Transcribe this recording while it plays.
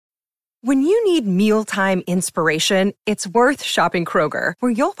When you need mealtime inspiration, it's worth shopping Kroger,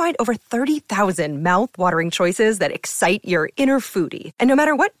 where you'll find over 30,000 mouth-watering choices that excite your inner foodie. And no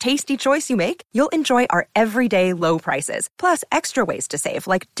matter what tasty choice you make, you'll enjoy our everyday low prices, plus extra ways to save,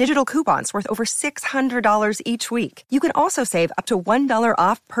 like digital coupons worth over $600 each week. You can also save up to $1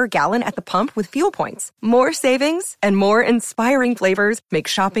 off per gallon at the pump with fuel points. More savings and more inspiring flavors make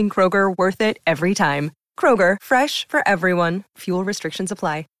shopping Kroger worth it every time. Kroger, fresh for everyone. Fuel restrictions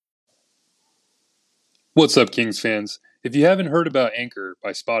apply. What's up, Kings fans? If you haven't heard about Anchor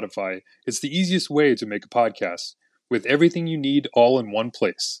by Spotify, it's the easiest way to make a podcast, with everything you need all in one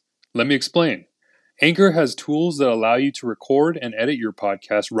place. Let me explain. Anchor has tools that allow you to record and edit your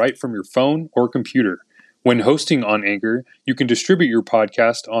podcast right from your phone or computer. When hosting on Anchor, you can distribute your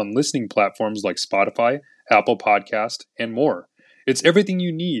podcast on listening platforms like Spotify, Apple Podcast, and more. It's everything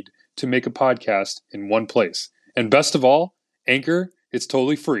you need to make a podcast in one place. And best of all, Anchor, it's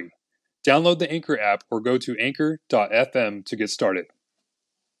totally free. Download the Anchor app or go to anchor.fm to get started.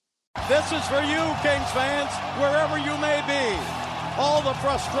 This is for you, Kings fans, wherever you may be. All the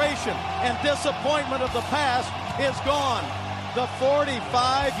frustration and disappointment of the past is gone. The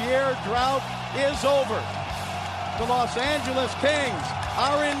 45-year drought is over. The Los Angeles Kings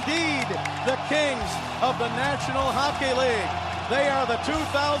are indeed the kings of the National Hockey League. They are the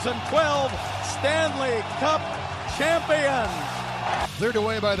 2012 Stanley Cup champions. Cleared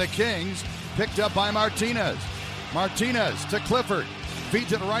away by the Kings, picked up by Martinez. Martinez to Clifford, feed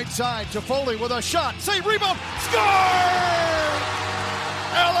to the right side to Foley with a shot. Save, rebound, score!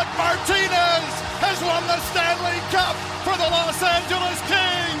 Alec Martinez has won the Stanley Cup for the Los Angeles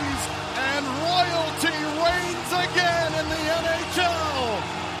Kings, and royalty reigns again in the NHL.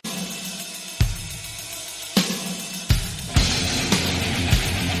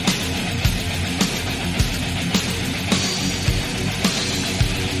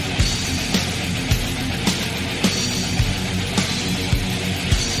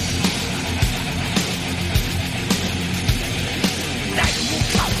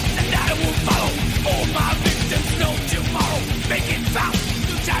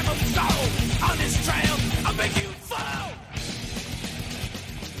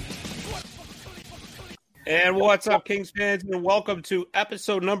 And what's up, Kings fans, and welcome to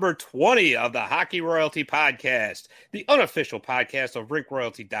episode number 20 of the Hockey Royalty Podcast, the unofficial podcast of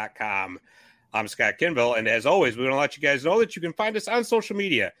RinkRoyalty.com. I'm Scott Kinville, and as always, we want to let you guys know that you can find us on social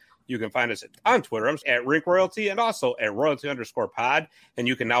media. You can find us on Twitter at Rink Royalty and also at Royalty_pod, and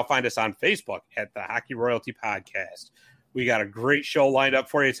you can now find us on Facebook at the Hockey Royalty Podcast. We got a great show lined up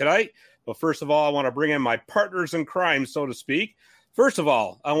for you tonight, but first of all, I want to bring in my partners in crime, so to speak. First of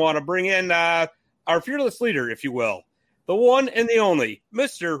all, I want to bring in our fearless leader, if you will, the one and the only,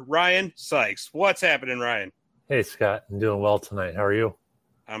 Mr. Ryan Sykes. What's happening, Ryan? Hey, Scott. I'm doing well tonight. How are you?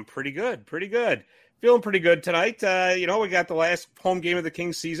 I'm pretty good. Feeling pretty good tonight. We got the last home game of the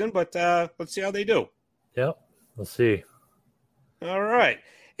Kings season, but let's see how they do. Yep, we'll see. All right.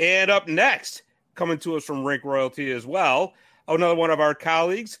 And up next, coming to us from Rink Royalty as well, another one of our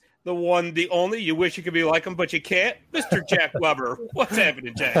colleagues, the one, the only, you wish you could be like him, but you can't, Mr. Jack Weber. What's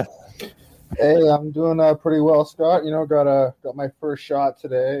happening, Jack? Hey, I'm doing pretty well, Scott. Got my first shot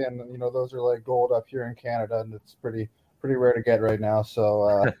today, and those are like gold up here in Canada, and it's pretty rare to get right now.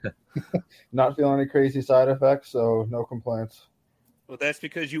 So, not feeling any crazy side effects, so no complaints. Well, that's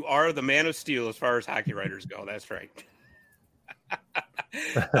because you are the man of steel as far as hockey writers go. That's right.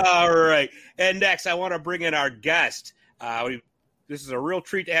 All right, and next I want to bring in our guest. This is a real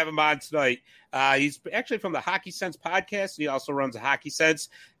treat to have him on tonight. He's actually from the Hockey Sense podcast. He also runs a Hockey Sense.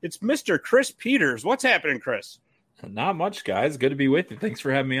 It's Mr. Chris Peters. What's happening, Chris? Not much, guys. Good to be with you. Thanks for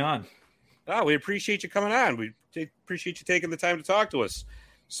having me on. Oh, we appreciate you coming on. We appreciate you taking the time to talk to us.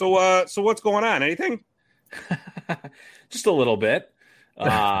 So what's going on? Anything? Just a little bit.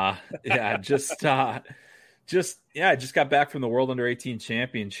 I just got back from the World Under 18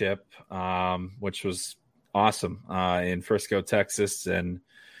 Championship, which was awesome, in Frisco, Texas, and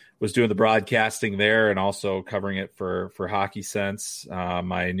was doing the broadcasting there and also covering it for Hockey Sense,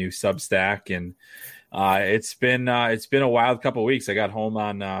 my new Substack. And it's been a wild couple of weeks. I got home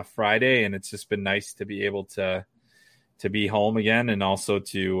on Friday, and it's just been nice to be able to be home again, and also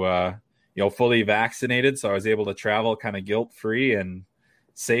to fully vaccinated, so I was able to travel kind of guilt-free and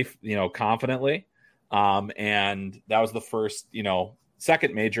safe, confidently. And that was the first,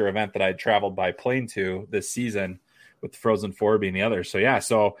 second major event that I'd traveled by plane to this season, with the Frozen Four being the other.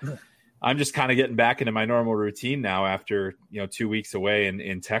 So I'm just kind of getting back into my normal routine now after, 2 weeks away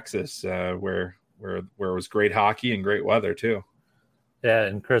in Texas, where it was great hockey and great weather too. Yeah.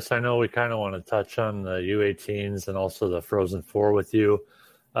 And Chris, I know we kind of want to touch on the U18s and also the Frozen Four with you.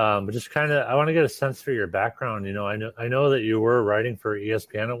 But just kind of, I want to get a sense for your background. I know that you were writing for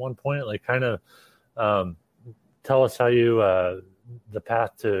ESPN at one point. Like, kind of tell us how you the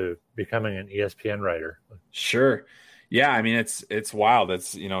path to becoming an ESPN writer. Sure. Yeah, I mean, it's wild.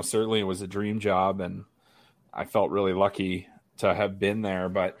 It's, certainly it was a dream job, and I felt really lucky to have been there.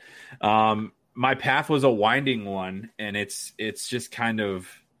 But my path was a winding one, and it's just kind of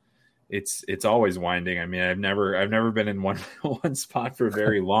it's always winding. I mean, I've never been in one spot for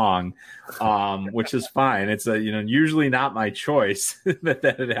very long, which is fine. It's usually not my choice that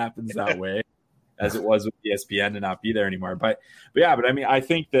it happens that way, as it was with ESPN to not be there anymore. But I mean, I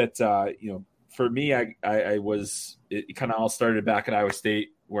think that for me, it kind of all started back at Iowa State,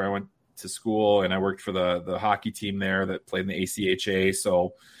 where I went to school, and I worked for the hockey team there that played in the ACHA.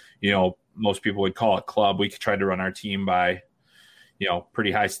 So, most people would call it club. We tried to run our team by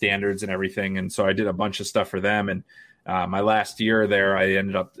pretty high standards and everything. And so I did a bunch of stuff for them. And my last year there, I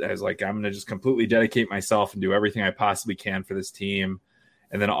was like, I'm going to just completely dedicate myself and do everything I possibly can for this team.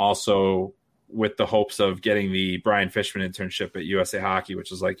 And then also with the hopes of getting the Brian Fishman internship at USA Hockey,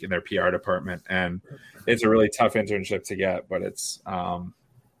 which is like in their PR department. And it's a really tough internship to get, but it's kind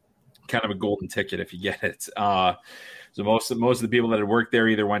of a golden ticket if you get it. So most of the people that had worked there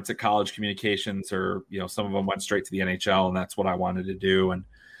either went to college communications, or some of them went straight to the NHL, and that's what I wanted to do. And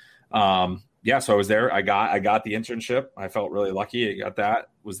so I was there. I got the internship. I felt really lucky. I got that.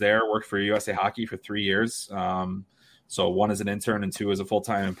 Was there. Worked for USA Hockey for 3 years. So 1 as an intern and 2 as a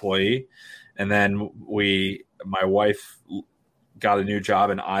full-time employee. And then my wife got a new job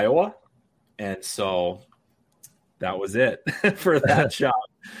in Iowa, and so that was it for that job.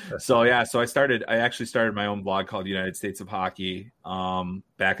 So I actually started my own blog called United States of Hockey.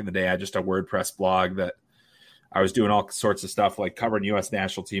 Back in the day, I had just a WordPress blog that I was doing all sorts of stuff, like covering U.S.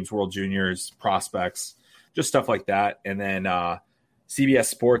 national teams, World Juniors, prospects, just stuff like that. And then CBS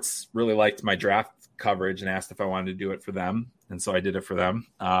Sports really liked my draft coverage and asked if I wanted to do it for them. And so I did it for them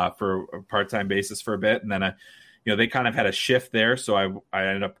for a part-time basis for a bit. And then, they kind of had a shift there. So I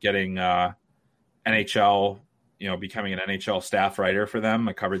ended up getting NHL, becoming an NHL staff writer for them.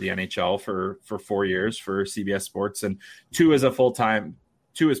 I covered the NHL for 4 years for CBS Sports, and 2 as part-time,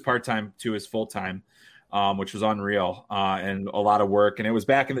 2 as full-time, which was unreal, and a lot of work. And it was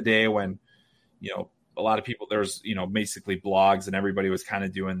back in the day when, a lot of people, there's, basically blogs, and everybody was kind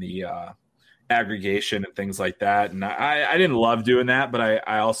of doing the aggregation and things like that. And I didn't love doing that, but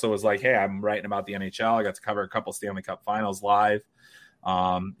I also was like, hey, I'm writing about the NHL. I got to cover a couple Stanley Cup finals live.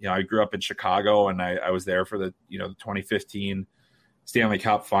 I grew up in Chicago, and I was there for the 2015 Stanley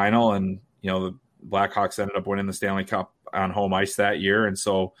Cup final, and the Blackhawks ended up winning the Stanley Cup on home ice that year. And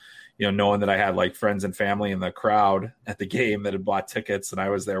so, knowing that I had like friends and family in the crowd at the game that had bought tickets, and I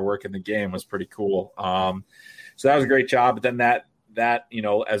was there working the game, was pretty cool. So that was a great job. But then that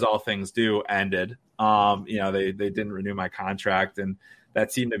as all things do, ended. They didn't renew my contract, and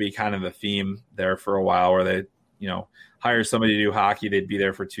that seemed to be kind of the theme there for a while, where they hire somebody to do hockey, they'd be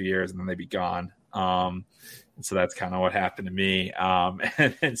there for 2 years, and then they'd be gone. And so that's kind of what happened to me.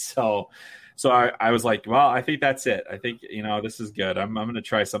 And so I was like, well, I think that's it. I think, this is good. I'm going to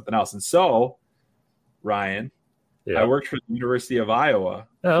try something else. And so, Ryan, I worked for the University of Iowa.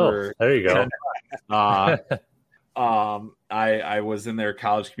 Oh, there you go. I was in their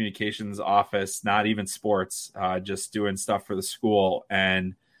college communications office, not even sports, just doing stuff for the school.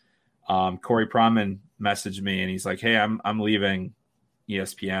 And Corey Pronman messaged me, and he's like, hey, I'm leaving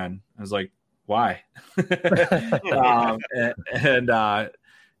ESPN. I was like, why?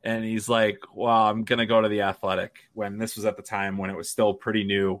 And he's like, well, I'm going to go to The Athletic, when this was at the time when it was still pretty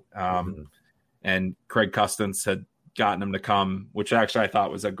new. And Craig Custance had gotten him to come, which actually I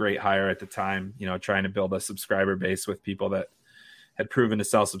thought was a great hire at the time, trying to build a subscriber base with people that had proven to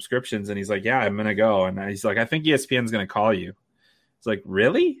sell subscriptions. And he's like, yeah, I'm going to go. And he's like, I think ESPN's going to call you. It's like,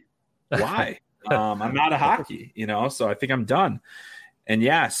 really? Why? I'm out of hockey, so I think I'm done.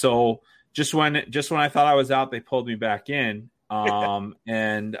 And so just when I thought I was out, they pulled me back in. So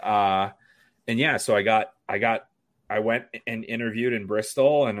I went and interviewed in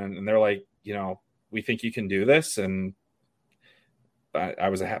Bristol, and they're like, we think you can do this. And I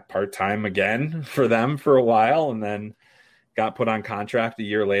was a part-time again for them for a while, and then got put on contract a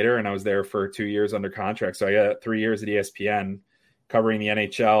year later, and I was there for 2 years under contract. So I got 3 years at ESPN covering the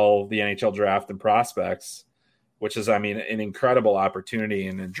NHL draft and prospects, which is, an incredible opportunity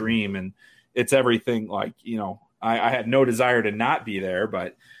and a dream. And it's everything like, I had no desire to not be there,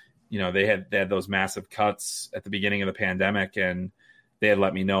 but, they had those massive cuts at the beginning of the pandemic, and they had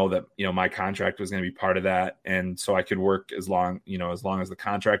let me know that, my contract was going to be part of that. And so I could work as long as the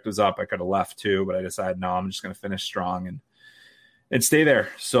contract was up. I could have left too, but I decided, no, I'm just going to finish strong and stay there.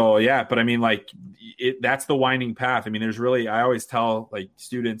 So yeah, but I mean, like that's the winding path. I mean, I always tell like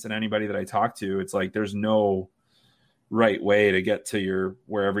students and anybody that I talk to, it's like, there's no right way to get to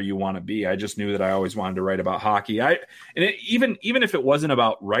wherever you want to be. I just knew that I always wanted to write about hockey. Even if it wasn't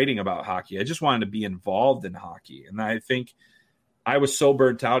about writing about hockey, I just wanted to be involved in hockey. And I think I was so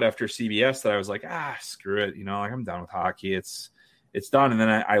burnt out after CBS that I was like, screw it. Like I'm done with hockey. It's done. And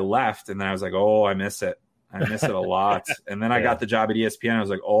then I left, and then I was like, oh, I miss it. I miss it a lot. And then I got the job at ESPN. I was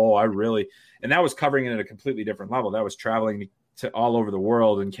like, oh, and that was covering it at a completely different level. That was traveling to all over the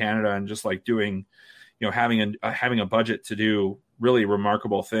world in Canada and just like doing, having a budget to do really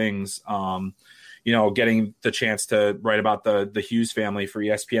remarkable things. Getting the chance to write about the Hughes family for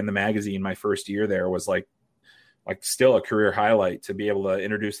ESPN, the magazine, my first year there was like still a career highlight to be able to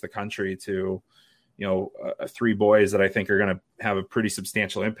introduce the country to, three boys that I think are going to have a pretty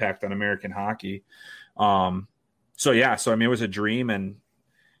substantial impact on American hockey. So I mean, it was a dream, and,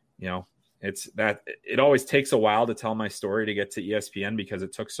 it always takes a while to tell my story to get to ESPN because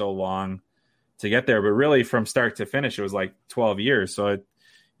it took so long to get there, but really from start to finish, it was like 12 years. So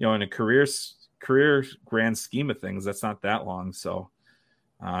in a career grand scheme of things, that's not that long. So,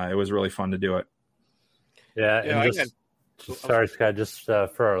 it was really fun to do it. Yeah. And sorry, Scott, just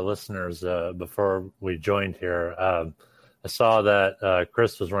for our listeners, before we joined here, I saw that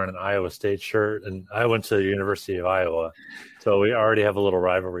Chris was wearing an Iowa State shirt, and I went to the University of Iowa, so we already have a little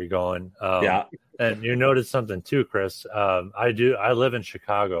rivalry going. And you noticed something too, Chris. I live in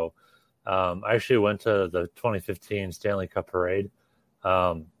Chicago. I actually went to the 2015 Stanley Cup Parade.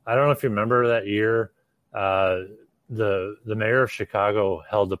 I don't know if you remember that year. The mayor of Chicago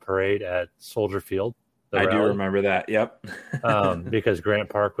held the parade at Soldier Field. I do remember that. Yep. Because Grant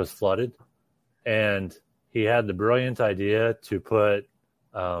Park was flooded, and he had the brilliant idea to put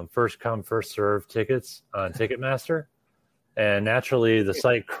first come, first serve tickets on Ticketmaster, and naturally the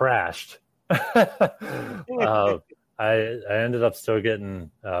site crashed. I ended up still getting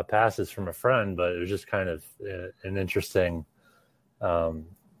passes from a friend, but it was just kind of an interesting,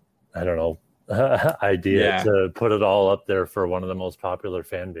 idea to put it all up there for one of the most popular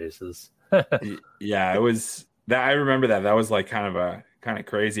fan bases. Yeah, it was that. I remember that. That was like kind of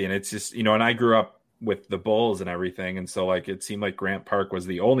crazy. And it's just, and I grew up with the Bulls and everything. And so like, it seemed like Grant Park was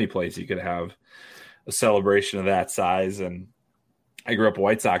the only place you could have a celebration of that size. And I grew up a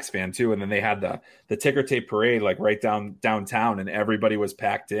White Sox fan too. And then they had the ticker tape parade, like right downtown, and everybody was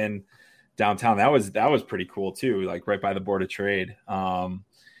packed in downtown. That was pretty cool too. Like right by the Board of Trade. And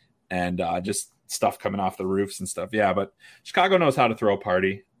just stuff coming off the roofs and stuff. Yeah. But Chicago knows how to throw a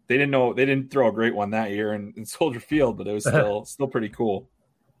party. They didn't throw a great one that year in Soldier Field, but it was still pretty cool.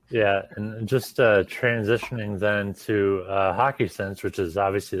 Yeah. And just transitioning then to Hockey Sense, which is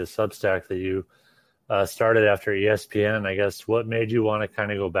obviously the Substack that you started after ESPN. I guess what made you want to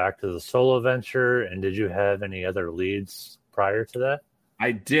kind of go back to the solo venture, and did you have any other leads prior to that?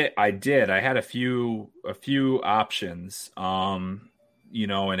 I did. I had a few options, and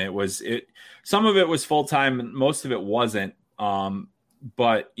some of it was full-time, most of it wasn't.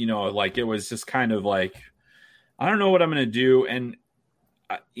 But like it was just kind of like, I don't know what I'm going to do. And,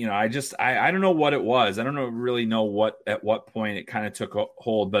 I don't know what it was. I don't really know at what point it kind of took a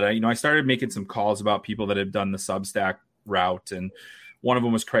hold, but I started making some calls about people that had done the Substack route. And one of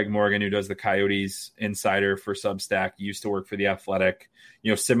them was Craig Morgan, who does the Coyotes Insider for Substack. He used to work for The Athletic.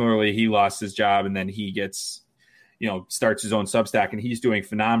 Similarly, he lost his job, and then he gets, starts his own Substack, and he's doing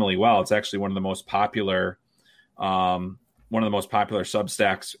phenomenally well. It's actually one of the most popular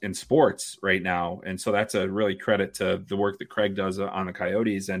Substacks in sports right now. And so that's a really credit to the work that Craig does on the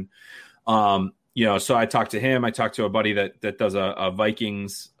Coyotes. And, so I talked to him. I talked to a buddy that does a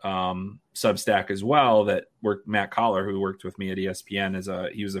Vikings Substack as well, Matt Collar, who worked with me at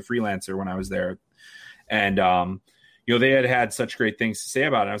ESPN he was a freelancer when I was there. And, they had such great things to say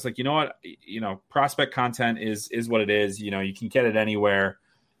about it. I was like, you know what, prospect content is what it is. You can get it anywhere.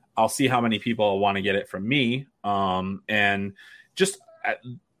 I'll see how many people want to get it from me. And just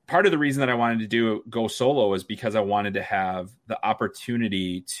part of the reason that I wanted to go solo is because I wanted to have the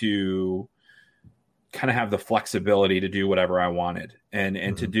opportunity to kind of have the flexibility to do whatever I wanted and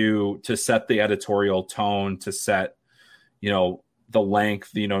to set the editorial tone, to set, the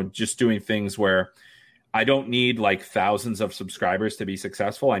length, just doing things where I don't need like thousands of subscribers to be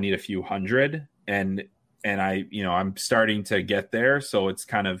successful. I need a few hundred, and I'm starting to get there. So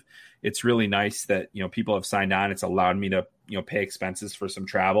it's really nice that, people have signed on. It's allowed me to, pay expenses for some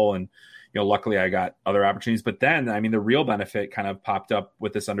travel. And, luckily I got other opportunities. But then, the real benefit kind of popped up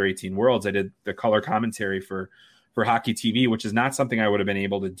with this Under 18 Worlds. I did the color commentary for for Hockey TV, which is not something I would have been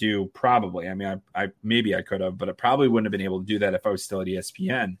able to do probably. I mean, I maybe I could have, but I probably wouldn't have been able to do that if I was still at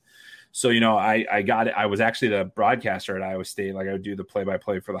ESPN. So, I got it. I was actually the broadcaster at Iowa State. Like, I would do the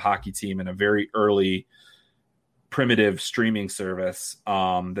play-by-play for the hockey team in a very early primitive streaming service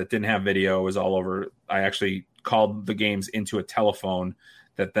that didn't have video. It was all over. I actually called the games into a telephone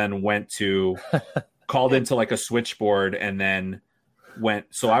that then called into like a switchboard and then went.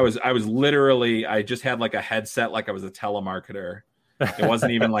 So I was literally, I just had like a headset, like I was a telemarketer. It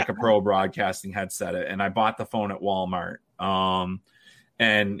wasn't even like a pro broadcasting headset. And I bought the phone at Walmart.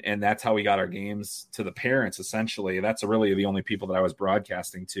 And that's how we got our games to the parents, essentially. That's really the only people that I was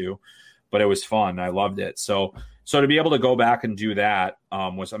broadcasting to, but it was fun. I loved it. So to be able to go back and do that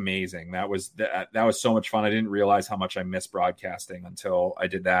was amazing. That was so much fun. I didn't realize how much I missed broadcasting until I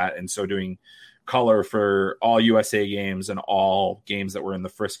did that. And so doing color for all USA games and all games that were in the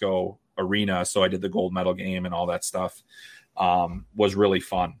Frisco arena. So I did the gold medal game and all that stuff. Was really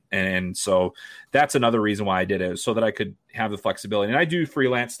fun. And so that's another reason why I did it, so that I could have the flexibility. And I do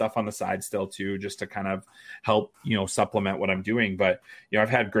freelance stuff on the side still too, just to kind of help, supplement what I'm doing. But, I've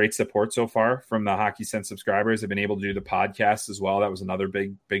had great support so far from the Hockey Sense subscribers. I've been able to do the podcast as well. That was another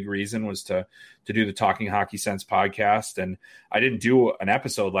big reason, was to do the Talking Hockey Sense podcast. And I didn't do an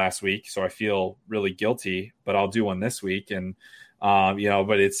episode last week, so I feel really guilty, but I'll do one this week. And,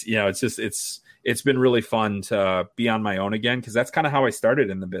 but it's been really fun to be on my own again, because that's kind of how I started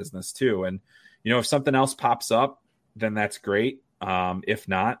in the business too. And, if something else pops up, then that's great. If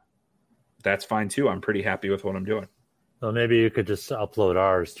not, that's fine too. I'm pretty happy with what I'm doing. Well, maybe you could just upload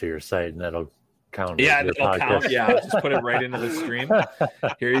ours to your site and that'll count. Yeah, that'll count. Yeah, just put it right into the stream.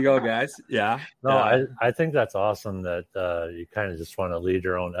 Here you go, guys. Yeah. No, I think that's awesome that you kind of just want to lead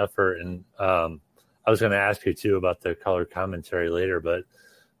your own effort. And I was going to ask you too about the color commentary later, but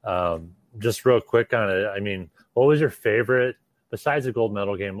just real quick on it. I mean, what was your favorite, besides the gold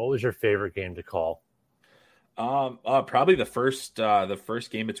medal game, what was your favorite game to call? Probably the first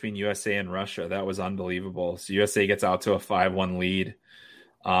game between USA and Russia. That was unbelievable. So USA gets out to a 5-1 lead.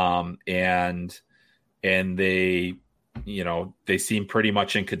 And they, they seem pretty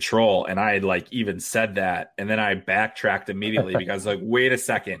much in control. And I had even said that. And then I backtracked immediately because wait a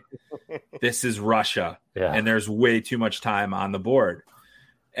second, this is Russia. Yeah. And there's way too much time on the board.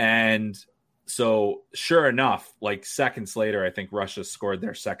 And so sure enough, seconds later, I think Russia scored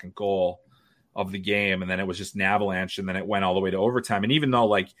their second goal of the game. And then it was just an avalanche. And then it went all the way to overtime. And even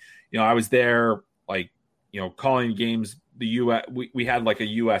though I was there, calling games, the U.S. we had a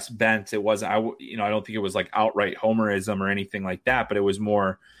U.S. bent. It wasn't, I don't think it was outright homerism or anything like that, but it was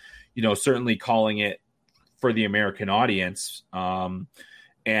more, certainly calling it for the American audience.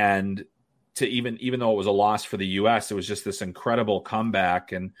 And to even though it was a loss for the U.S., it was just this incredible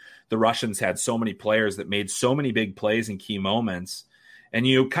comeback. And the Russians had so many players that made so many big plays in key moments. And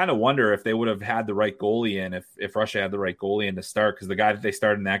you kind of wonder if they would have had the right goalie in, if Russia had the right goalie in to start, because the guy that they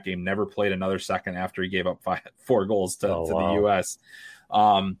started in that game never played another second after he gave up 4 goals to the U.S.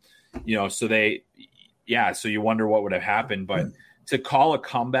 So you wonder what would have happened. But to call a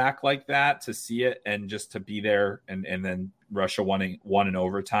comeback like that, to see it and just to be there, and then Russia won in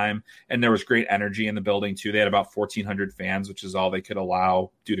overtime. And there was great energy in the building too. They had about 1,400 fans, which is all they could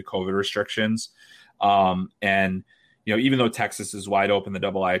allow due to COVID restrictions. And even though Texas is wide open, the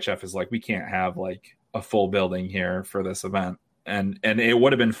IIHF is we can't have a full building here for this event. And it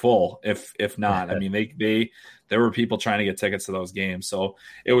would have been full if not. I mean, there were people trying to get tickets to those games. So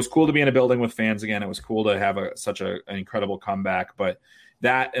it was cool to be in a building with fans again. It was cool to have such an incredible comeback. But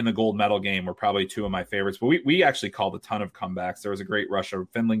that and the gold medal game were probably two of my favorites. But we actually called a ton of comebacks. There was a great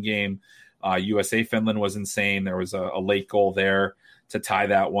Russia-Finland game. USA-Finland was insane. There was a late goal there to tie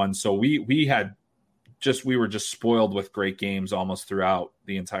that one. So we were just spoiled with great games almost throughout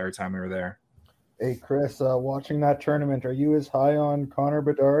the entire time we were there. Hey, Chris, watching that tournament, are you as high on Connor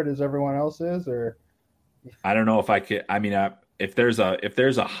Bedard as everyone else is, or? I don't know if I could. I mean, if there's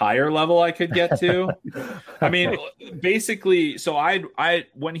a higher level I could get to, I mean, basically, so I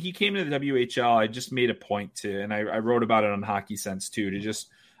when he came to the WHL, I just made a point to, and I wrote about it on Hockey Sense too,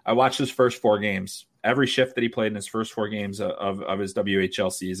 I watched his first 4 games, every shift that he played in his first 4 games of his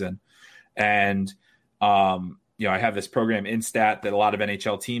WHL season. And, I have this program Instat that a lot of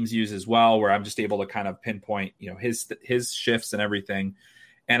NHL teams use as well, where I'm just able to kind of pinpoint, his shifts and everything.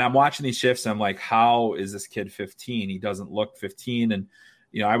 And I'm watching these shifts and I'm like, how is this kid 15? He doesn't look 15. And,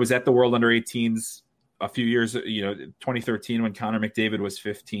 I was at the World Under-18s a few years, 2013 when Connor McDavid was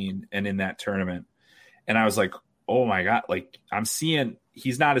 15 and in that tournament. And I was like, oh my God, I'm seeing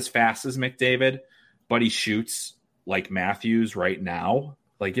he's not as fast as McDavid, but he shoots like Matthews right now.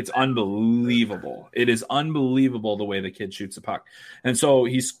 Like, it's unbelievable. It is unbelievable the way the kid shoots the puck. And so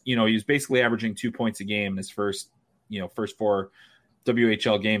he's basically averaging 2 points a game in his first 4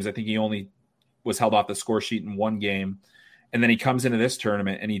 WHL games. I think he only was held off the score sheet in one game. And then he comes into this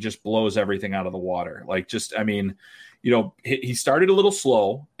tournament and he just blows everything out of the water. Like, just, I mean, he started a little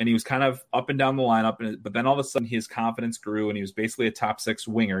slow and he was kind of up and down the lineup, but then all of a sudden his confidence grew and he was basically a top 6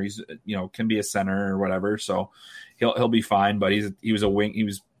 winger. He's, can be a center or whatever. So he'll be fine, but he was a wing. He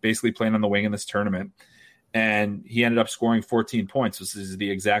was basically playing on the wing in this tournament, and he ended up scoring 14 points. This is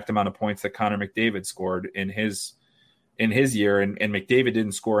the exact amount of points that Connor McDavid scored in his year. And McDavid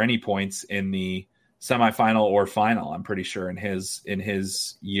didn't score any points in the semifinal or final, I'm pretty sure, in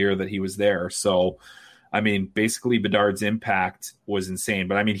his year that he was there. So, I mean, basically Bedard's impact was insane.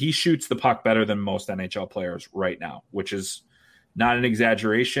 But I mean, he shoots the puck better than most NHL players right now, which is not an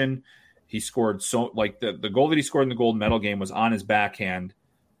exaggeration. He scored the goal that he scored in the gold medal game was on his backhand,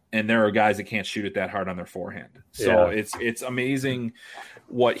 and there are guys that can't shoot it that hard on their forehand. So it's amazing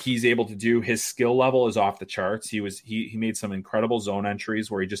what he's able to do. His skill level is off the charts. He made some incredible zone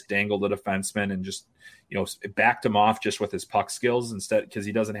entries where he just dangled a defenseman and just, backed him off just with his puck skills instead, because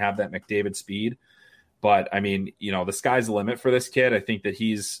he doesn't have that McDavid speed. But I mean, the sky's the limit for this kid. I think that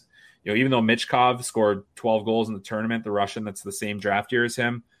he's, even though Michkov scored 12 goals in the tournament, the Russian that's the same draft year as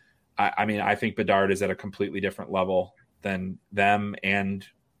him, I think Bedard is at a completely different level than them, and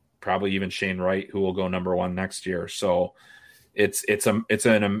probably even Shane Wright, who will go number 1 next year. So it's an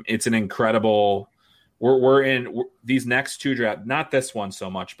incredible. We're in these next 2 drafts, not this one so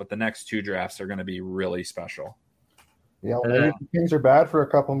much, but the next 2 drafts are going to be really special. Yeah, well, maybe the Kings are bad for a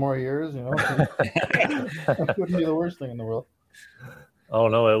couple more years. That wouldn't be the worst thing in the world. Oh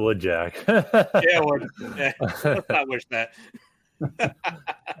no, it would, Jack. Yeah, I wish that.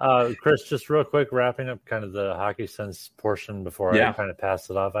 Chris, just real quick, wrapping up kind of the hockey sense portion before I kind of pass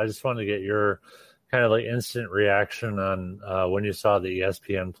it off. I just wanted to get your kind of like instant reaction on when you saw the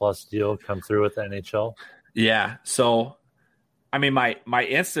ESPN Plus deal come through with the NHL. Yeah. So, I mean, my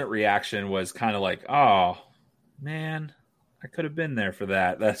instant reaction was kind of like, oh man, I could have been there for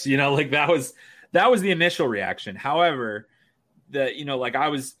that. That's, that was the initial reaction. However,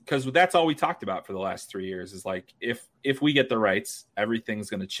 because that's all we talked about for the last 3 years is like, if we get the rights, everything's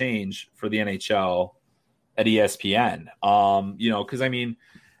going to change for the NHL at ESPN. Because I mean,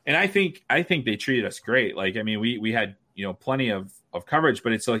 and I think they treated us great. Like, I mean, we had, plenty of coverage,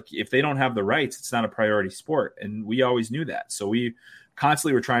 but it's like, if they don't have the rights, it's not a priority sport. And we always knew that. So we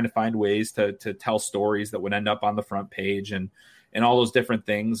constantly were trying to find ways to tell stories that would end up on the front page and all those different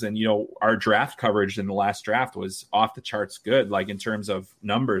things. And, our draft coverage in the last draft was off the charts good, like in terms of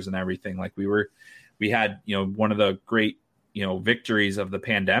numbers and everything. Like we had, one of the great, victories of the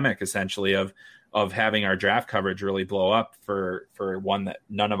pandemic, essentially, of having our draft coverage really blow up for one that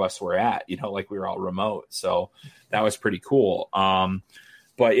none of us were at, like we were all remote. So that was pretty cool.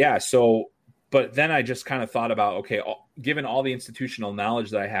 But then I just kind of thought about, okay, given all the institutional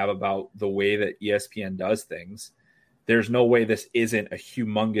knowledge that I have about the way that ESPN does things, there's no way this isn't a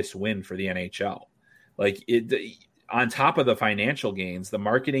humongous win for the NHL. Like, on top of the financial gains, the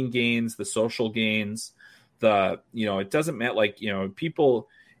marketing gains, the social gains, it doesn't matter.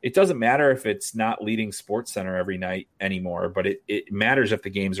 It doesn't matter if it's not leading Sports Center every night anymore, but it matters if the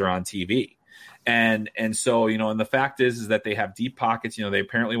games are on TV. And so, and the fact is that they have deep pockets. They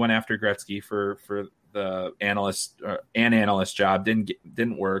apparently went after Gretzky for the analyst job.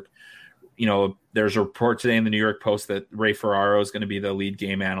 Didn't work. There's a report today in the New York Post that Ray Ferraro is going to be the lead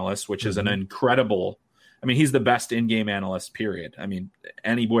game analyst, which is an incredible. I mean, he's the best in-game analyst, period. I mean,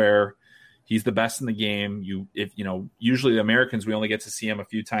 anywhere, he's the best in the game. Usually the Americans, we only get to see him a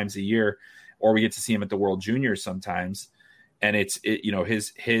few times a year, or we get to see him at the World Juniors sometimes. And his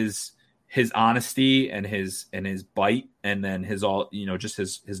honesty and his bite, and then his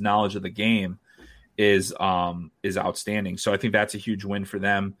knowledge of the game is outstanding. So I think that's a huge win for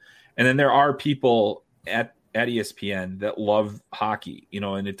them. And then there are people at ESPN that love hockey,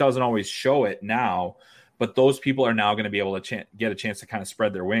 and it doesn't always show it now, but those people are now going to be able to get a chance to kind of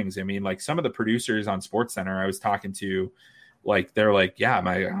spread their wings. I mean, like some of the producers on SportsCenter I was talking to, like, they're like, yeah,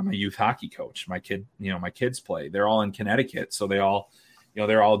 I'm a youth hockey coach. My kids play. They're all in Connecticut. So they all,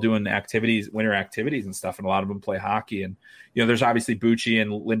 they're all doing winter activities and stuff. And a lot of them play hockey. And, there's obviously Bucci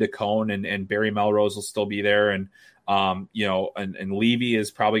and Linda Cohn and Barry Melrose will still be there. And, and Levy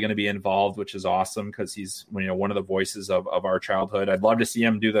is probably going to be involved, which is awesome because he's, one of the voices of our childhood. I'd love to see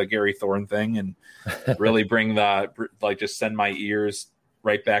him do the Gary Thorne thing and really bring just send my ears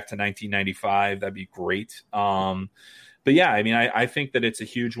right back to 1995. That'd be great. But yeah, I mean, I think that it's a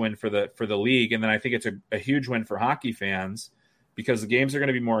huge win for the league. And then I think it's a huge win for hockey fans because the games are going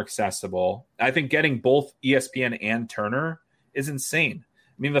to be more accessible. I think getting both ESPN and Turner is insane.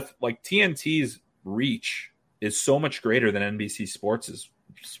 I mean, TNT's reach is so much greater than NBC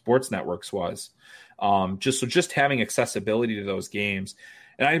Sports Networks was. Just having accessibility to those games.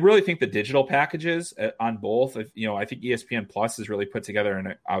 And I really think the digital packages on both, I think ESPN Plus has really put together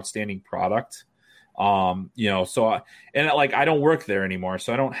an outstanding product. I don't work there anymore,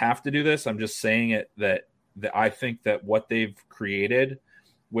 so I don't have to do this. I'm just saying it that I think that what they've created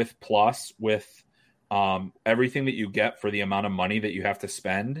with Plus, with everything that you get for the amount of money that you have to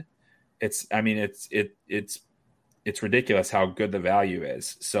spend, it's ridiculous how good the value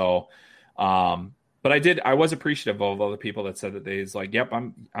is. So, but I was appreciative of all the people that said that yep,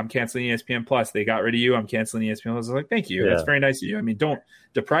 I'm canceling ESPN Plus. They got rid of you. I'm canceling ESPN Plus. I was like, thank you. Yeah. That's very nice of you. I mean, don't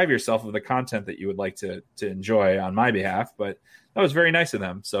deprive yourself of the content that you would like to enjoy on my behalf, but that was very nice of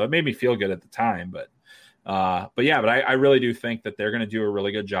them. So it made me feel good at the time, but I really do think that they're going to do a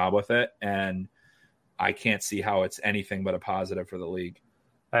really good job with it. And I can't see how it's anything but a positive for the league.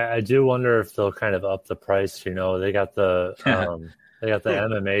 I do wonder if they'll kind of up the price. They got the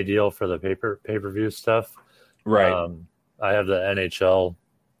MMA deal for the pay-per-view stuff. Right. I have the NHL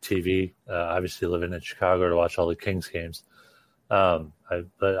TV, obviously living in Chicago to watch all the Kings games. But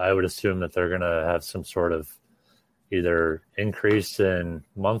I would assume that they're going to have some sort of either increase in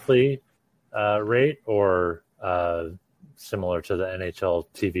monthly rate or similar to the NHL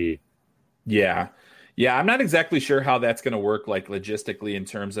TV. Yeah, I'm not exactly sure how that's going to work, logistically, in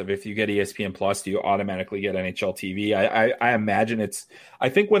terms of if you get ESPN Plus, do you automatically get NHL TV? I imagine I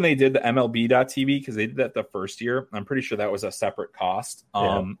think when they did the MLB.TV, because they did that the first year, I'm pretty sure that was a separate cost.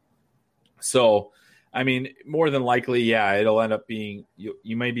 Yeah. So, I mean, more than likely, yeah, it'll end up being,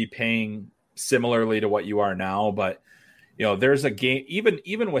 you may be paying similarly to what you are now, but there's a game,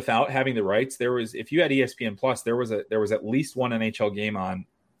 even without having the rights, if you had ESPN Plus, there was at least one NHL game on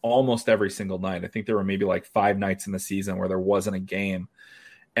almost every single night. I think there were maybe 5 nights in the season where there wasn't a game.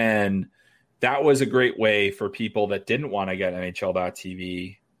 And that was a great way for people that didn't want to get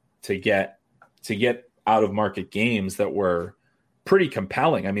NHL.TV to get out of market games that were pretty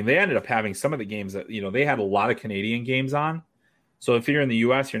compelling. I mean, they ended up having some of the games that, they had a lot of Canadian games on. So if you're in the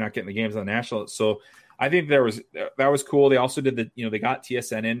US, you're not getting the games on the national. So I think that was cool. They also did they got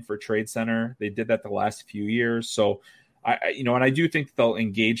TSN in for Trade Center. They did that the last few years. So and I do think they'll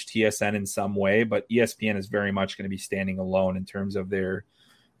engage TSN in some way, but ESPN is very much going to be standing alone in terms of their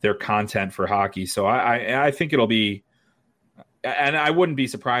content for hockey. So I think it'll be, and I wouldn't be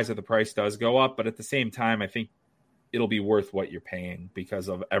surprised if the price does go up, but at the same time, I think it'll be worth what you're paying because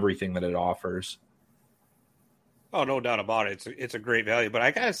of everything that it offers. Oh, no doubt about it. It's a great value. But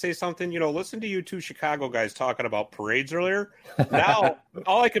I got to say something, listen to you two Chicago guys talking about parades earlier. Now,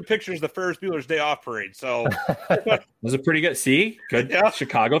 all I can picture is the Ferris Bueller's Day Off parade. So was it pretty good? See, good. Yeah.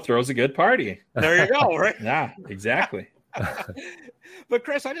 Chicago throws a good party. There you go. Right. Yeah, exactly. But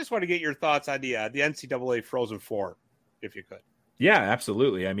Chris, I just want to get your thoughts on the NCAA Frozen Four, if you could. Yeah,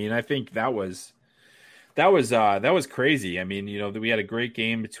 absolutely. I mean, I think that was crazy. I mean, we had a great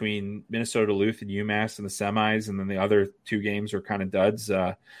game between Minnesota Duluth and UMass in the semis, and then the other 2 games were kind of duds.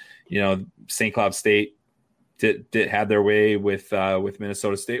 St. Cloud State had their way with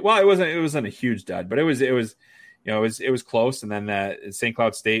Minnesota State. Well, it wasn't a huge dud, but it was close. And then St.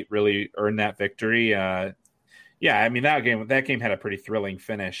 Cloud State really earned that victory. I mean, that game had a pretty thrilling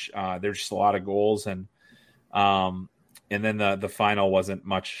finish. There's just a lot of goals, and then the final wasn't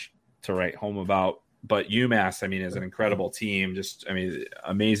much to write home about. But UMass, I mean, is an incredible team. Just, I mean,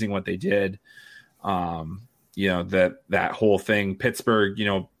 amazing what they did. That whole thing, Pittsburgh,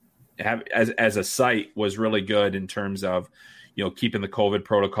 as a site was really good in terms of, keeping the COVID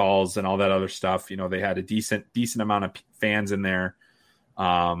protocols and all that other stuff. They had a decent amount of fans in there.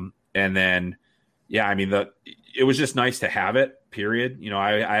 And then, I mean, it was just nice to have it, period.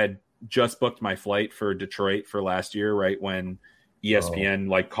 I had just booked my flight for Detroit for last year, right when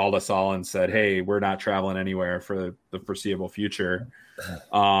ESPN called us all and said, "Hey, we're not traveling anywhere for the foreseeable future."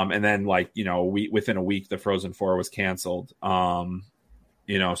 And then within a week, the Frozen Four was canceled. And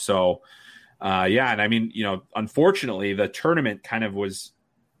I mean, unfortunately, the tournament kind of was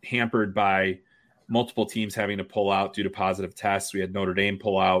hampered by multiple teams having to pull out due to positive tests. We had Notre Dame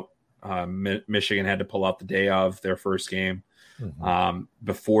pull out. Michigan had to pull out the day of their first game. Mm-hmm.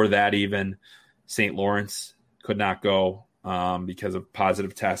 Before that, even St. Lawrence could not go because of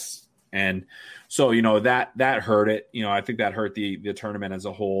positive tests. And so, that hurt it. I think that hurt the tournament as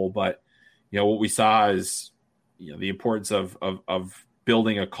a whole. But, what we saw is, the importance of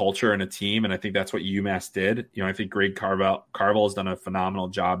building a culture and a team. And I think that's what UMass did. I think Greg Carvel has done a phenomenal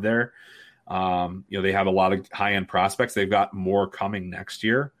job there. They have a lot of high-end prospects. They've got more coming next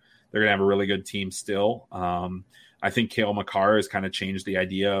year. They're going to have a really good team still. I think Cale Makar has kind of changed the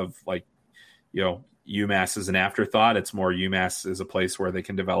idea of UMass is an afterthought. It's more UMass is a place where they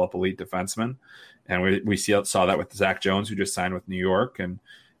can develop elite defensemen. And we saw that with Zach Jones, who just signed with New York, and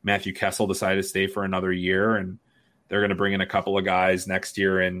Matthew Kessel decided to stay for another year. And they're going to bring in a couple of guys next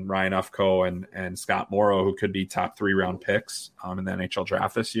year in Ryan Ufko and Scott Morrow, who could be top 3-round picks in the NHL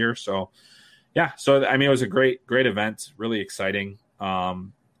draft this year. So, yeah. So, I mean, it was a great event, really exciting.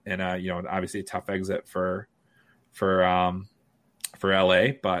 And obviously a tough exit for LA,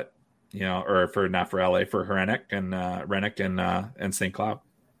 but, not for LA, for Rennick and St. Cloud.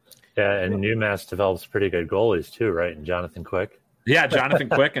 Yeah. And UMass develops pretty good goalies too, right? And Jonathan Quick. Yeah, Jonathan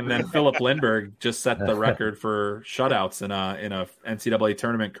Quick, and then Philip Lindbergh just set the record for shutouts in a NCAA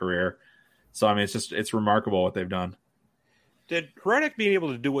tournament career. So I mean, it's remarkable what they've done. Did Hrenak being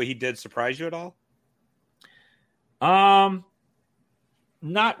able to do what he did surprise you at all?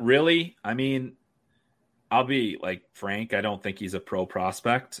 Not really. I mean, I'll be frank. I don't think he's a pro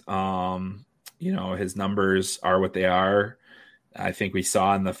prospect. His numbers are what they are. I think we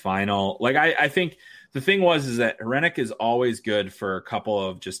saw in the final. I think. The thing is that Hrenak is always good for a couple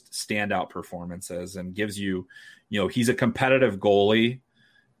of just standout performances and gives you, he's a competitive goalie.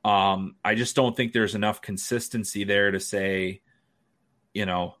 I just don't think there's enough consistency there to say,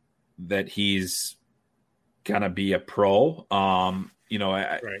 that he's gonna be a pro. Right.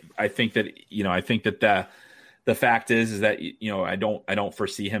 I think that the fact is that I don't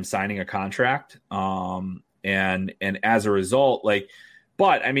foresee him signing a contract. And as a result,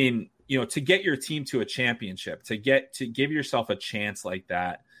 but I mean. To get your team to a championship, to give yourself a chance like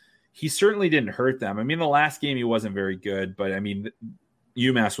that, he certainly didn't hurt them. I mean, the last game he wasn't very good, but I mean,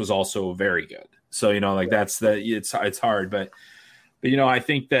 UMass was also very good. So, it's hard, but I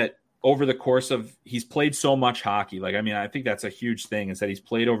think that over the course of, he's played so much hockey. I think that's a huge thing is that he's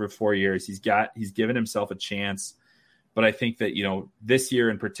played over 4 years. He's given himself a chance. But I think that, this year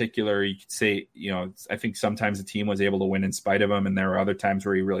in particular, you could say, I think sometimes the team was able to win in spite of him. And there were other times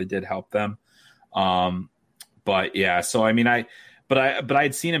where he really did help them. But yeah, so, I mean,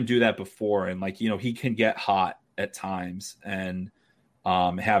 I'd seen him do that before. And he can get hot at times and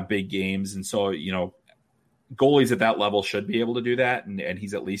have big games. And so, goalies at that level should be able to do that. And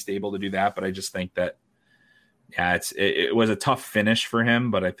he's at least able to do that. But I just think that, yeah, it was a tough finish for him.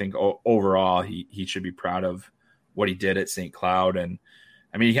 But I think overall he should be proud of what he did at St. Cloud. And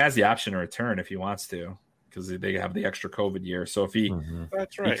I mean, he has the option to return if he wants to, because they have the extra COVID year. So if he,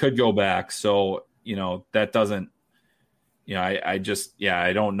 That's right. he could go back. So, that doesn't, I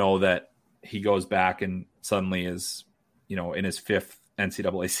don't know that he goes back and suddenly is, in his 5th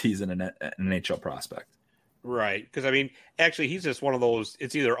NCAA season, an NHL prospect. Right. Because I mean, actually he's just one of those,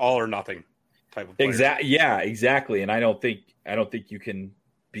 it's either all or nothing type of player. Exactly. Yeah, exactly. And I don't think you can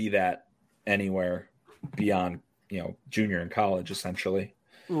be that anywhere beyond, junior and college, essentially.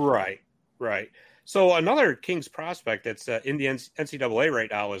 Right. So another Kings prospect that's in the NCAA right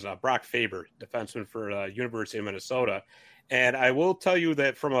now is Brock Faber, defenseman for University of Minnesota. And I will tell you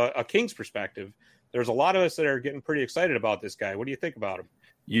that from a Kings perspective, there's a lot of us that are getting pretty excited about this guy. What do you think about him?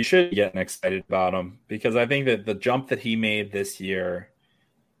 You should be getting excited about him because I think that the jump that he made this year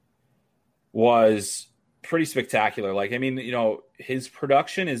was pretty spectacular. His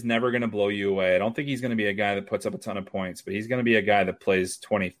production is never going to blow you away. I don't think he's going to be a guy that puts up a ton of points, but he's going to be a guy that plays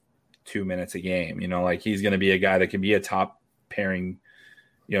 22 minutes a game. He's going to be a guy that can be a top pairing,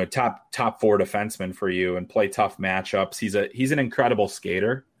 top 4 defenseman for you and play tough matchups. He's an incredible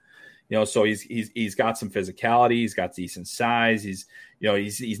skater. So he's got some physicality. He's got decent size. He's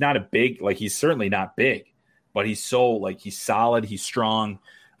not a big, he's certainly not big, but he's so he's solid. He's strong.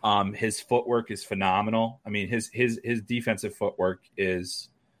 His footwork is phenomenal. I mean, his defensive footwork is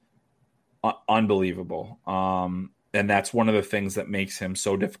unbelievable. And that's one of the things that makes him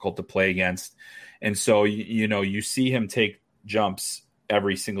so difficult to play against. And so, you see him take jumps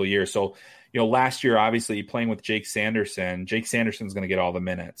every single year. So, last year, obviously playing with Jake Sanderson, Sanderson's going to get all the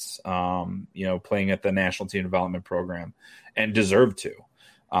minutes, playing at the National Team Development Program and deserved to.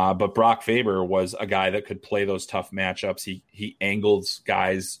 But Brock Faber was a guy that could play those tough matchups. He angles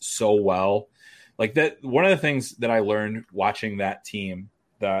guys so well. One of the things that I learned watching that team,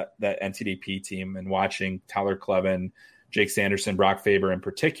 that NTDP team, and watching Tyler Klevin, Jake Sanderson, Brock Faber in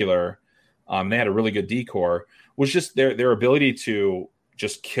particular, they had a really good D-corps, was just their ability to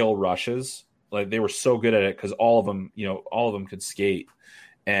just kill rushes. They were so good at it because all of them could skate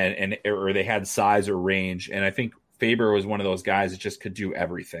or they had size or range. And I think Faber was one of those guys that just could do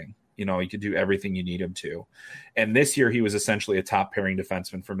everything. You know, he could do everything you need him to. And this year he was essentially a top pairing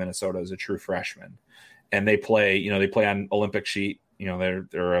defenseman for Minnesota as a true freshman. And they play on Olympic sheet. You know,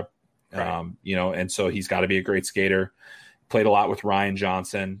 they're a right. You know, and so he's got to be a great skater. Played a lot with Ryan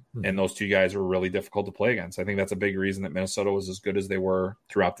Johnson, and those two guys were really difficult to play against. I think that's a big reason that Minnesota was as good as they were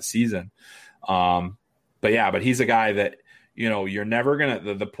throughout the season. But he's a guy that, you know, you're never going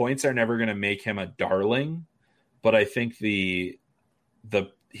to – the points are never going to make him a darling, but I think he's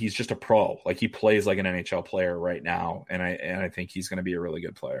just a pro. Like, he plays like an NHL player right now, and I think he's going to be a really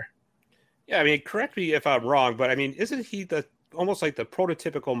good player. Yeah, I mean, correct me if I'm wrong, but, I mean, isn't he almost like the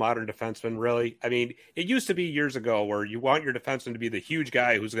prototypical modern defenseman, really? I mean, it used to be years ago where you want your defenseman to be the huge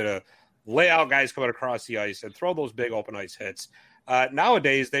guy who's going to lay out guys coming across the ice and throw those big open ice hits.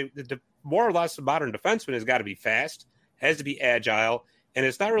 Nowadays, the more or less the modern defenseman has got to be fast, has to be agile, and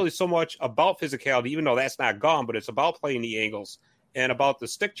it's not really so much about physicality, even though that's not gone, but it's about playing the angles and about the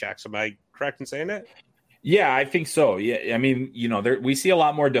stick checks. Am I correct in saying that? Yeah, I think so. Yeah, I mean, you know, we see a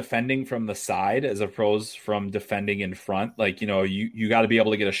lot more defending from the side as opposed from defending in front. Like, you know, you got to be able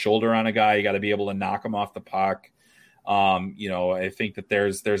to get a shoulder on a guy. You got to be able to knock him off the puck. You know, I think that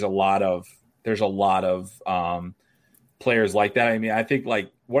there's a lot of players like that. I mean, I think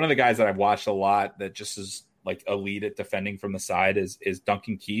like one of the guys that I've watched a lot that just is like elite at defending from the side is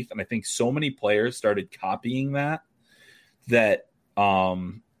Duncan Keith, and I think so many players started copying that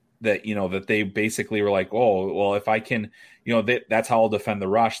you know, that they basically were like, oh, well, if I can, you know, that's how I'll defend the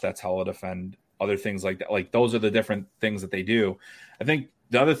rush. That's how I'll defend other things like that. Like, those are the different things that they do. I think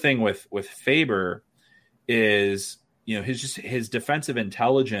the other thing with Faber is, you know, his defensive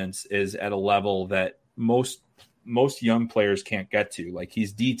intelligence is at a level that most young players can't get to. Like,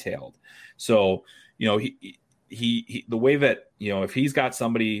 he's detailed. So, you know, he the way that, you know, if he's got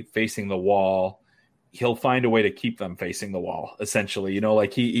somebody facing the wall, he'll find a way to keep them facing the wall, essentially. You know,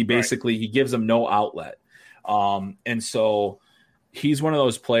 like he basically, he gives them no outlet. And so he's one of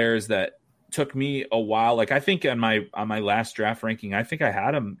those players that took me a while. Like, I think on my last draft ranking, I think I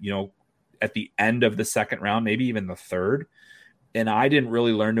had him, you know, at the end of the second round, maybe even the third. And I didn't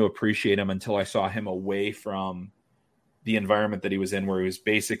really learn to appreciate him until I saw him away from the environment that he was in, where he was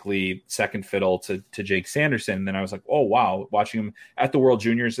basically second fiddle to Jake Sanderson. And then I was like, oh, wow, watching him at the World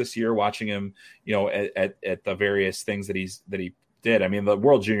Juniors this year, watching him, you know, at the various things that he did. I mean, the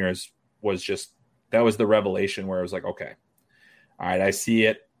World Juniors was just, that was the revelation where I was like, okay, all right, I see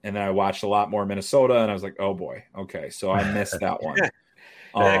it. And then I watched a lot more Minnesota, and I was like, oh boy, okay, so I missed that one.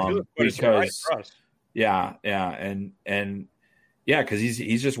 Because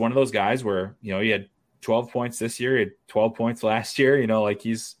he's just one of those guys where, you know, he had 12 points this year, he had 12 points last year, you know, like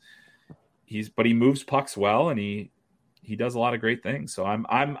but he moves pucks well, and he does a lot of great things. So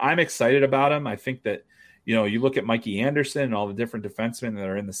I'm excited about him. I think that, you know, you look at Mikey Anderson and all the different defensemen that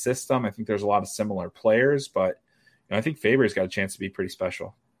are in the system, I think there's a lot of similar players, but, you know, I think Faber's got a chance to be pretty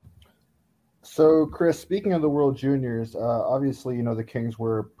special. So, Chris, speaking of the World Juniors, obviously, you know, the Kings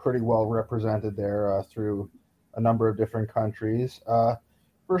were pretty well represented there through a number of different countries.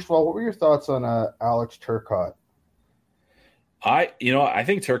 First of all, what were your thoughts on Alex Turcotte? I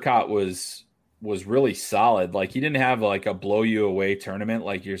think Turcotte was really solid. Like, he didn't have like a blow you away tournament.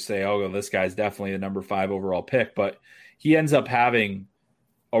 Like, you say, oh, this guy's definitely the number 5 overall pick, but he ends up having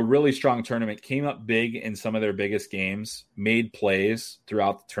a really strong tournament, came up big in some of their biggest games, made plays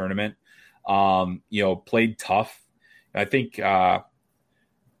throughout the tournament, you know, played tough. I think,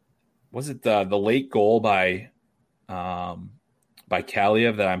 was it the late goal by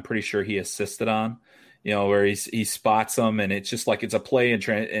Kaliev that I'm pretty sure he assisted on, you know, where he spots him, and it's just like, it's a play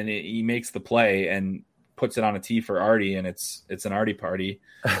and he makes the play and puts it on a tee for Artie, and it's an Artie party.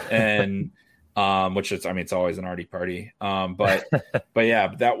 And, which is, I mean, it's always an Artie party. But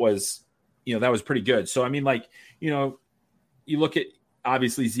yeah, that was pretty good. So, I mean, like, you know, you look at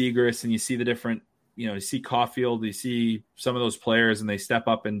obviously Zegras, and you see the different, you know, you see Caulfield, you see some of those players, and they step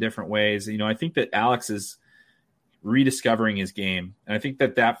up in different ways. You know, I think that Alex is rediscovering his game. And I think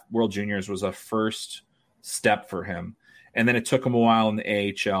that World Juniors was a first step for him. And then it took him a while in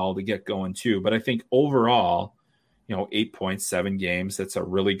the AHL to get going too. But I think overall, you know, 8 points, 7 games, that's a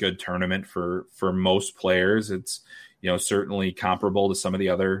really good tournament for most players. It's, you know, certainly comparable to some of the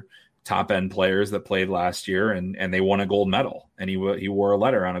other top end players that played last year, and they won a gold medal, and he wore a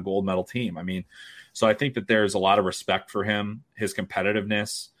letter on a gold medal team. I mean, so I think that there's a lot of respect for him, his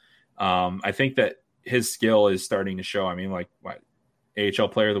competitiveness. I think that his skill is starting to show. I mean, like, what, AHL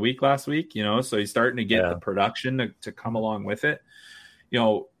player of the week last week, you know, so he's starting to get the production to come along with it. You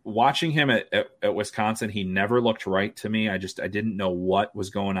know, watching him at Wisconsin, he never looked right to me. I didn't know what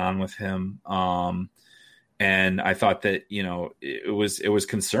was going on with him. And I thought that, it was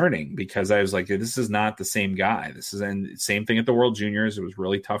concerning because I was like, this is not the same guy. And same thing at the World Juniors. It was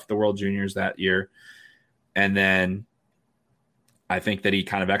really tough at the World Juniors that year. And then I think that he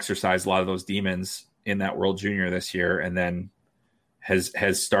kind of exercised a lot of those demons in that World Junior this year, and then has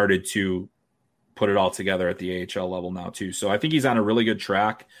started to put it all together at the AHL level now too. So I think he's on a really good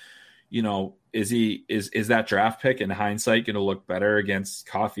track. Is that draft pick in hindsight going to look better against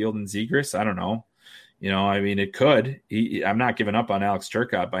Caulfield and Zegras? I don't know. It could. I'm not giving up on Alex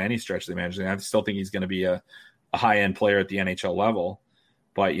Turcotte by any stretch of the imagination. I still think he's going to be a high-end player at the NHL level.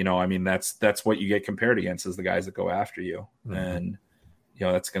 But, that's what you get compared against is the guys that go after you. Mm-hmm. And,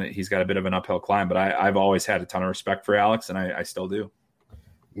 he's got a bit of an uphill climb. But I've always had a ton of respect for Alex, and I still do.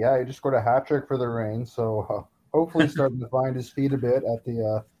 Yeah, he just scored a hat trick for the Reign. So hopefully starting to find his feet a bit at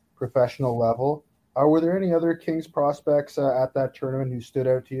the professional level. Were there any other Kings prospects at that tournament who stood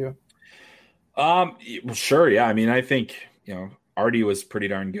out to you? Sure. Yeah. I think, Artie was pretty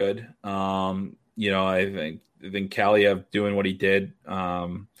darn good. I think Kaliev doing what he did,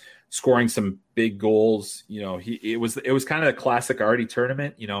 scoring some big goals. It was kind of a classic Artie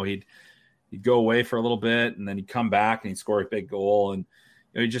tournament. He'd go away for a little bit and then he'd come back and he'd score a big goal. And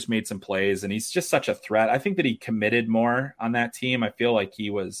he just made some plays and he's just such a threat. I think that he committed more on that team. I feel like he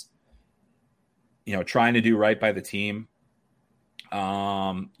was, trying to do right by the team.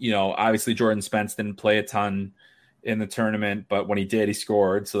 Obviously Jordan Spence didn't play a ton in the tournament, but when he did, he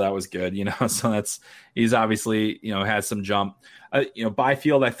scored. So that was good, so he's obviously, has some jump.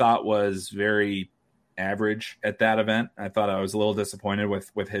 Byfield, I thought was very average at that event. I thought I was a little disappointed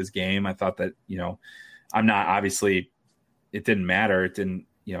with his game. I thought that, I'm not, obviously it didn't matter. It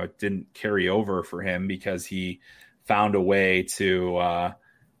didn't carry over for him because he found a way to,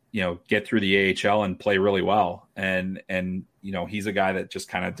 get through the AHL and play really well. And he's a guy that just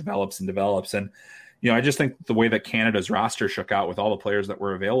kind of develops. And, I just think the way that Canada's roster shook out with all the players that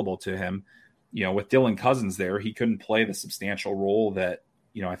were available to him, with Dylan Cousins there, he couldn't play the substantial role that,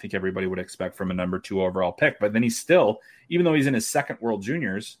 I think everybody would expect from a number 2 overall pick. But then he's still, even though he's in his second World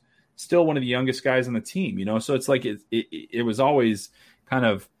Juniors, still one of the youngest guys on the team, so it's like it was always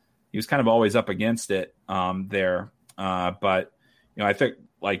he was kind of always up against it there. But, I think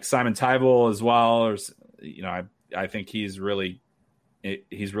like Simon Tyvel as well, or, I think he's really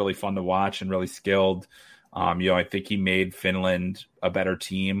fun to watch and really skilled. I think he made Finland a better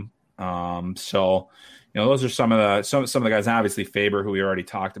team. So, those are some of the guys. And obviously Faber, who we already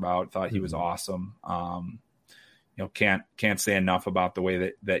talked about, thought he was awesome. Can't say enough about the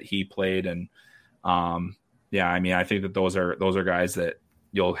way that he played. And I think that those are guys that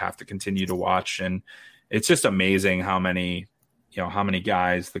you'll have to continue to watch. And it's just amazing how many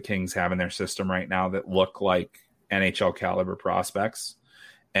guys the Kings have in their system right now that look like NHL caliber prospects.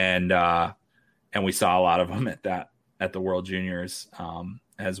 And we saw a lot of them at the World Juniors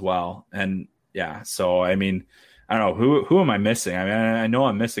as well. And so, I don't know who am I missing? I know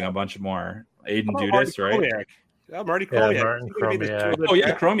I'm missing a bunch more. Aiden Dudas, right? Marty Chromiak. Yeah, Martin Chromiak. Oh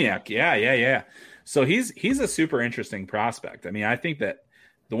yeah, Chromiak. Yeah. So he's a super interesting prospect. I think that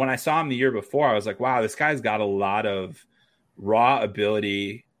when I saw him the year before, I was like, wow, this guy's got a lot of raw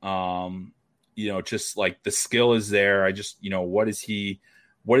ability. Just like the skill is there. I just, what is he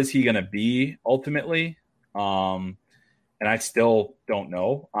going to be ultimately? And I still don't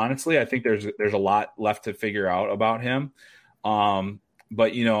know, honestly. I think there's a lot left to figure out about him.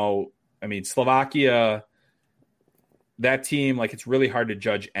 But Slovakia, that team, like, it's really hard to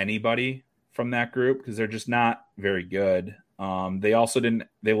judge anybody from that group because they're just not very good. They also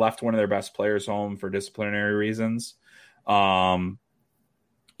they left one of their best players home for disciplinary reasons. So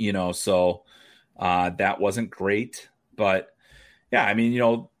that wasn't great, but yeah,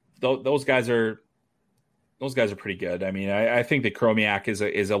 those guys are pretty good. I think that Chromiak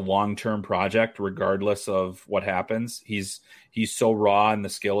is a long-term project, regardless of what happens. He's so raw and the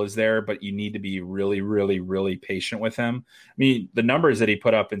skill is there, but you need to be really, really, really patient with him. The numbers that he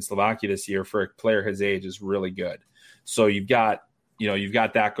put up in Slovakia this year for a player his age is really good. So you've got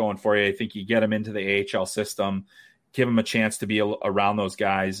that going for you. I think you get him into the AHL system, give him a chance to be around those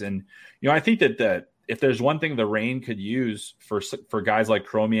guys. And, I think that if there's one thing the Reign could use for guys like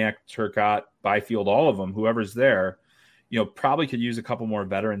Chromiak, Turcotte, Byfield, all of them, whoever's there, probably could use a couple more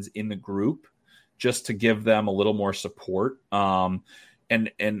veterans in the group just to give them a little more support. And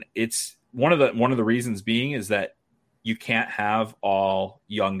it's one of the reasons being is that you can't have all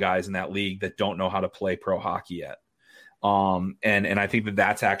young guys in that league that don't know how to play pro hockey yet. And I think that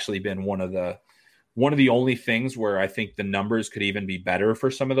that's actually been one of the only things where I think the numbers could even be better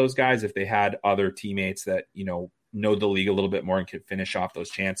for some of those guys if they had other teammates that, know the league a little bit more and could finish off those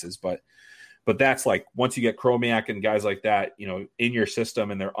chances. But But that's like, once you get Chromiak and guys like that, you know, in your system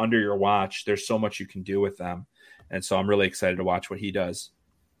and they're under your watch, there's so much you can do with them. And so I'm really excited to watch what he does.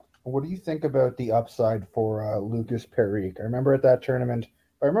 What do you think about the upside for Lucas Perique? I remember at that tournament,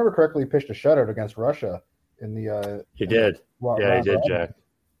 if I remember correctly, he pitched a shutout against Russia in the. He did. He did, Jack.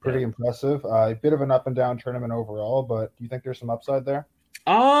 Pretty impressive. A bit of an up and down tournament overall, but do you think there's some upside there?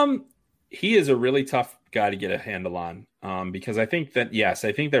 He is a really tough guy to get a handle on, because I think that, yes,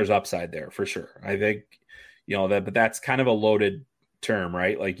 I think there's upside there for sure. I think, you know, but that's kind of a loaded term,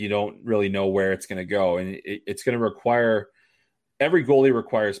 right? Like, you don't really know where it's going to go, and it's going to require, every goalie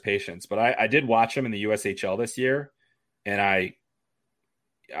requires patience. But I did watch him in the USHL this year, and I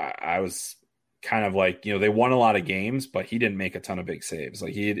was kind of like, you know, they won a lot of games, but he didn't make a ton of big saves.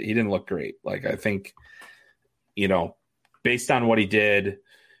 Like, he didn't look great. Like, I think, you know, based on what he did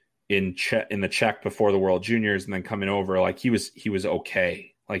in the Czech before the World Juniors and then coming over, like, he was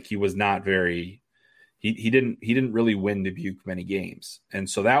okay. Like, he was not very, he didn't really win Dubuque many games. And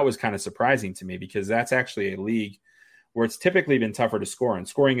so that was kind of surprising to me, because that's actually a league where it's typically been tougher to score, and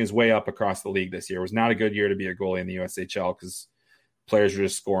scoring is way up across the league this year. It was not a good year to be a goalie in the USHL because players were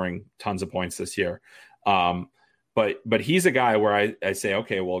just scoring tons of points this year. But he's a guy where I say,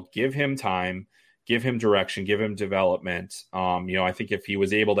 okay, well, give him time, give him direction, give him development. You know, I think if he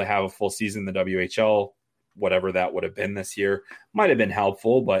was able to have a full season in the WHL, whatever that would have been this year, might have been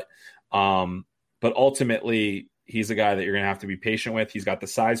helpful. But ultimately, he's a guy that you're going to have to be patient with. He's got the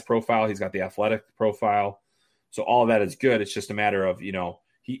size profile. He's got the athletic profile. So all of that is good. It's just a matter of, you know,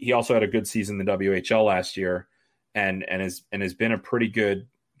 he also had a good season in the WHL last year and has been a pretty good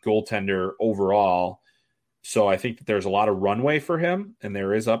goaltender overall. So I think that there's a lot of runway for him and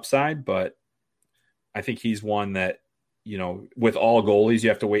there is upside, but I think he's one that, you know, with all goalies, you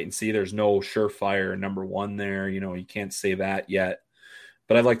have to wait and see. There's no surefire number one there. You know, you can't say that yet.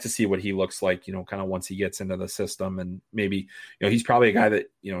 But I'd like to see what he looks like, you know, kind of once he gets into the system. And maybe, you know, he's probably a guy that,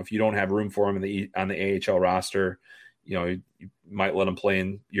 you know, if you don't have room for him on the AHL roster, you know, you might let him play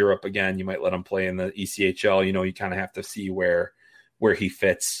in Europe again. You might let him play in the ECHL. You know, you kind of have to see where he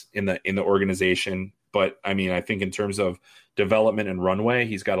fits in the organization. But I mean, I think in terms of development and runway,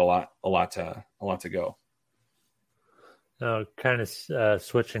 he's got a lot to go. Now, kind of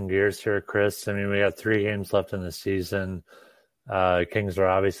switching gears here, Chris. I mean, we got 3 games left in the season. Kings are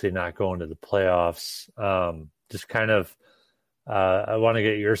obviously not going to the playoffs. Just kind of, I want to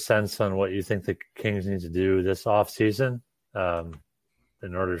get your sense on what you think the Kings need to do this offseason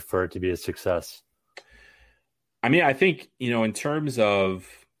in order for it to be a success. I mean, I think, you know, in terms of,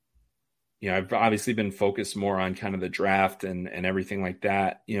 you know, I've obviously been focused more on kind of the draft and everything like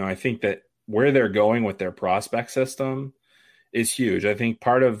that. You know, I think that where they're going with their prospect system is huge. I think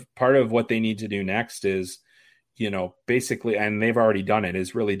part of what they need to do next is, you know, basically, and they've already done it,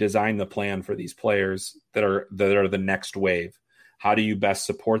 is really design the plan for these players that are the next wave. How do you best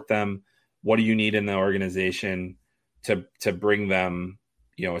support them? What do you need in the organization to bring them,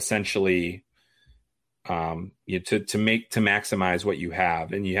 you know, essentially, to maximize what you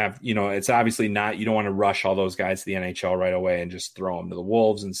have? And you have, you know, it's obviously not, you don't want to rush all those guys to the NHL right away and just throw them to the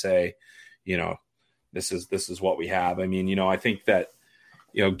Wolves and say, you know, this is what we have. I mean, you know, I think that,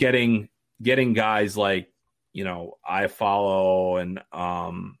 you know, getting guys like, you know, Iafallo and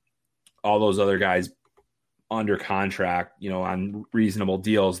all those other guys under contract, you know, on reasonable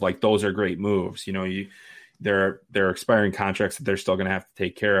deals, like those are great moves. You know, they're expiring contracts that they're still going to have to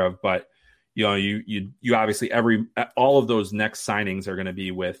take care of. But, you know, you obviously all of those next signings are going to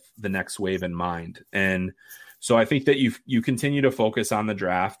be with the next wave in mind. And so I think that you continue to focus on the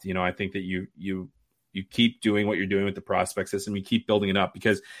draft. You know, I think that you keep doing what you're doing with the prospect system. You keep building it up,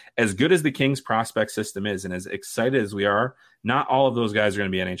 because as good as the Kings prospect system is, and as excited as we are, not all of those guys are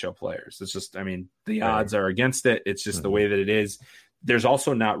going to be NHL players. It's just, I mean, the odds are against it. It's just the way that it is. There's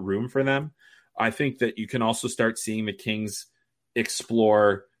also not room for them. I think that you can also start seeing the Kings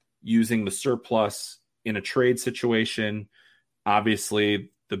explore using the surplus in a trade situation.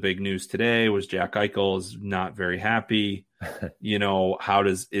 Obviously, the big news today was Jack Eichel is not very happy. You know,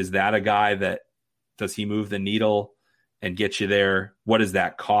 is that a guy that, does he move the needle and get you there? What does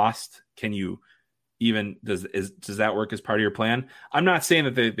that cost? Can you even, does that work as part of your plan? I'm not saying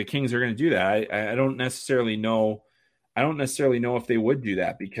that the Kings are going to do that. I don't necessarily know. I don't necessarily know if they would do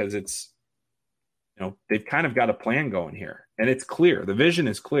that, because it's, you know, they've kind of got a plan going here, and it's clear. The vision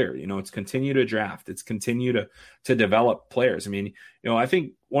is clear. You know, it's continue to draft. It's continue to develop players. I mean, you know, I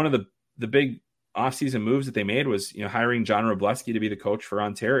think one of the big offseason moves that they made was, you know, hiring John Wroblewski to be the coach for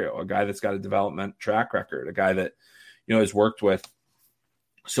Ontario, a guy that's got a development track record, a guy that, you know, has worked with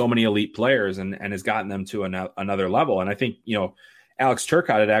so many elite players and has gotten them to another level. And I think, you know, Alex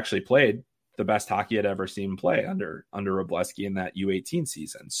Turcotte had actually played the best hockey I'd ever seen play under Wroblewski in that U18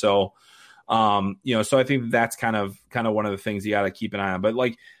 season. So, so I think that's kind of one of the things you got to keep an eye on. But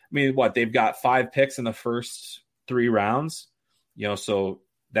like, I mean, they've got 5 picks in the first 3 rounds, so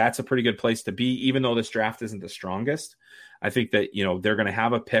that's a pretty good place to be, even though this draft isn't the strongest. I think that, they're going to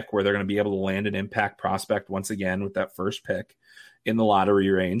have a pick where they're going to be able to land an impact prospect once again with that first pick in the lottery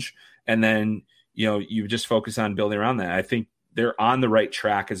range. And then, you just focus on building around that. I think they're on the right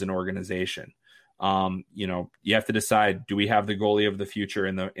track as an organization. You have to decide, do we have the goalie of the future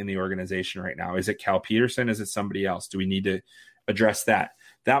in the organization right now? Is it Cal Peterson? Is it somebody else? Do we need to address that?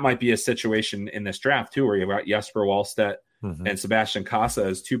 That might be a situation in this draft too, where you've got Jesper Wallstedt and Sebastian Casa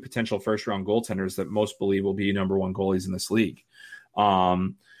as 2 potential first-round goaltenders that most believe will be number 1 goalies in this league.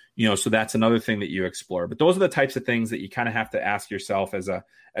 So that's another thing that you explore. But those are the types of things that you kind of have to ask yourself as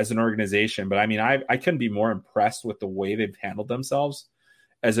an organization. But I mean, I couldn't be more impressed with the way they've handled themselves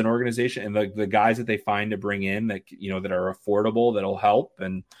as an organization and the guys that they find to bring in that, that are affordable, that'll help.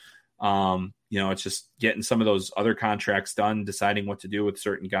 And, it's just getting some of those other contracts done, deciding what to do with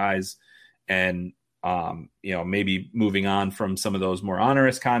certain guys and, maybe moving on from some of those more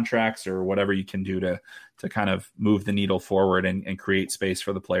onerous contracts or whatever you can do to kind of move the needle forward and create space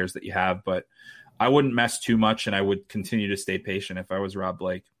for the players that you have. But I wouldn't mess too much, and I would continue to stay patient if I was Rob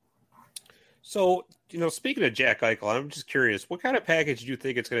Blake. So, speaking of Jack Eichel, I'm just curious, what kind of package do you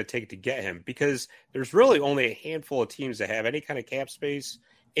think it's going to take to get him? Because there's really only a handful of teams that have any kind of cap space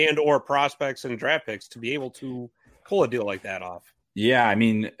and or prospects and draft picks to be able to pull a deal like that off. Yeah, I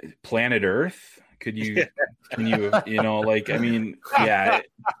mean, planet Earth. Can you,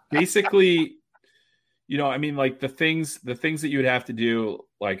 basically, like the things that you would have to do,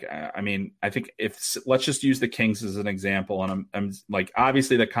 like, I mean, I think let's just use the Kings as an example. And I'm like,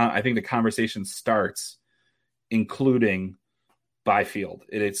 obviously I think the conversation starts including Byfield.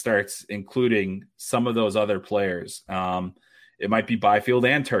 It starts including some of those other players. It might be Byfield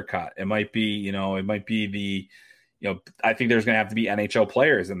and Turcotte. It might be, it might be the, I think there's going to have to be NHL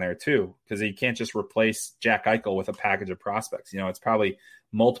players in there too, because you can't just replace Jack Eichel with a package of prospects. It's probably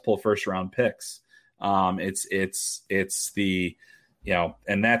multiple first round picks. It's the,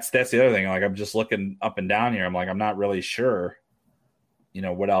 and that's the other thing. Like, I'm just looking up and down here. I'm like, I'm not really sure,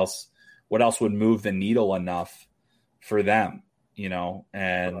 what else would move the needle enough for them,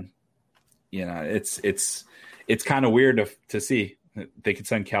 and, it's kind of weird to see. They could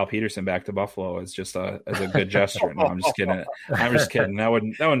send Cal Peterson back to Buffalo as a good gesture. No, I'm just kidding. That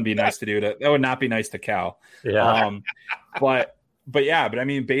wouldn't be nice to do. That would not be nice to Cal. Yeah. But I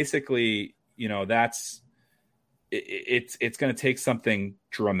mean, basically, that's it's going to take something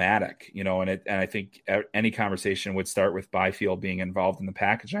dramatic, and I think any conversation would start with Byfield being involved in the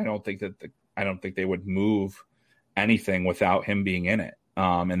package. I don't think they would move anything without him being in it.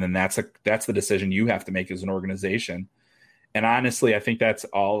 And then that's the decision you have to make as an organization. And honestly, I think that's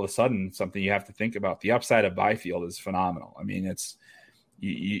all of a sudden something you have to think about. The upside of Byfield is phenomenal. I mean, it's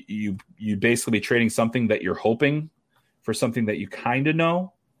you basically be trading something that you're hoping for something that you kind of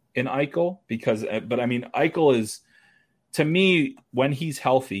know in Eichel, but I mean, Eichel is, to me, when he's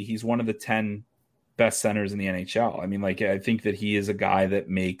healthy, he's one of the 10 best centers in the NHL. I mean, like, I think that he is a guy that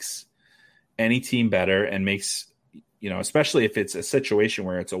makes any team better and makes, especially if it's a situation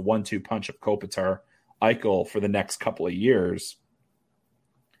where it's a 1-2 punch of Kopitar, Eichel for the next couple of years,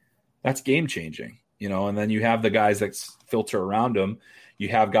 that's game changing, and then you have the guys that filter around him. You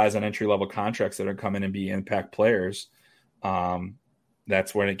have guys on entry level contracts that are coming and be impact players.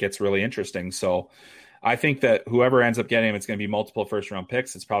 That's when it gets really interesting. So I think that whoever ends up getting him, it's going to be multiple first round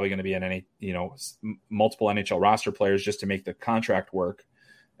picks. It's probably going to be multiple NHL roster players just to make the contract work.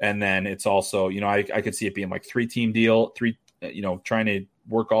 And then it's also, I could see it being like 3-team deal, trying to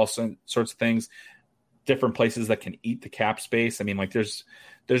work all sorts of things, different places that can eat the cap space. I mean, like there's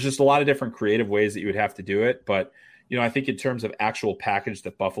just a lot of different creative ways that you would have to do it. But, I think in terms of actual package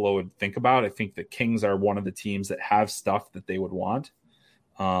that Buffalo would think about, I think the Kings are one of the teams that have stuff that they would want.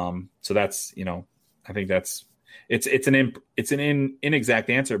 So that's, I think that's, it's an inexact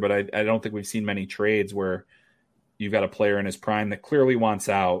answer, but I don't think we've seen many trades where you've got a player in his prime that clearly wants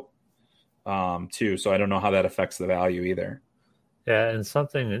out, too. So I don't know how that affects the value either. Yeah, and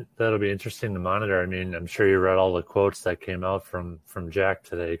something that'll be interesting to monitor. I mean, I'm sure you read all the quotes that came out from Jack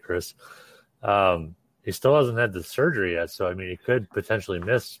today, Chris. He still hasn't had the surgery yet, so I mean, he could potentially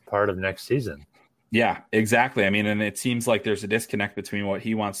miss part of next season. Yeah, exactly. I mean, and it seems like there's a disconnect between what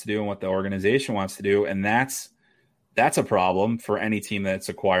he wants to do and what the organization wants to do, and that's a problem for any team that's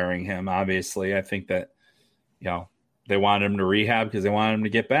acquiring him. Obviously, I think that they wanted him to rehab because they wanted him to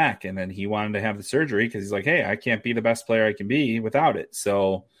get back, and then he wanted to have the surgery because he's like, hey, I can't be the best player I can be without it.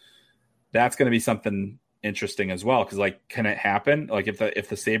 So that's going to be something interesting as well. Cause like, can it happen? Like if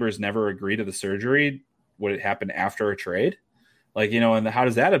the Sabres never agree to the surgery, would it happen after a trade? Like, and how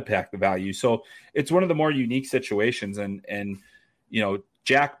does that impact the value? So it's one of the more unique situations. And,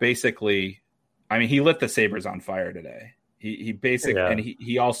 Jack basically, I mean, he lit the Sabres on fire today. He basically, and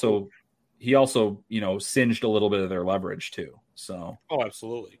he also, singed a little bit of their leverage too. So,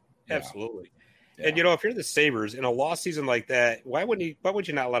 absolutely. Yeah. Absolutely. Yeah. And, if you're the Sabres in a lost season like that, why would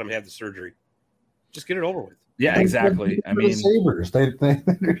you not let him have the surgery? Just get it over with. Yeah, exactly. I mean, the Sabres, they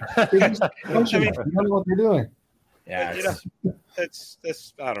just, I don't know what they're doing. Yeah, that's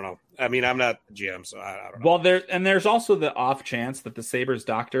I don't know. I mean, I'm not the GM, so I don't know. Well, there's also the off chance that the Sabres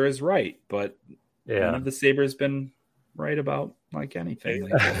doctor is right, but none of the Sabres been right about like anything.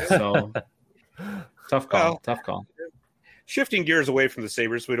 So tough call. Shifting gears away from the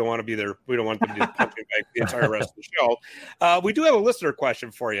Sabres, we don't want to be there. We don't want them to punching back the entire rest of the show. We do have a listener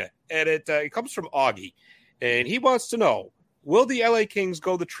question for you, and it comes from Augie, and he wants to know: will the LA Kings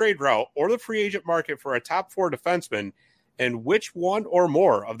go the trade route or the free agent market for a top 4 defenseman? And which one or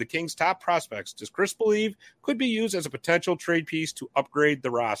more of the Kings' top prospects does Chris believe could be used as a potential trade piece to upgrade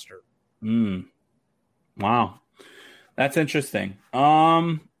the roster? Wow. That's interesting.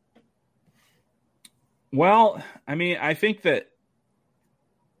 Well, I mean, I think that,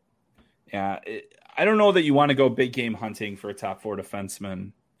 I don't know that you want to go big game hunting for a top 4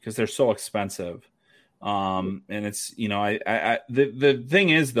 defenseman because they're so expensive. And it's, the thing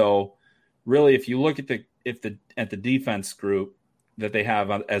is though, really, if you look at the defense group that they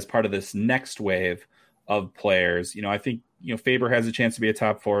have as part of this next wave of players, I think, Faber has a chance to be a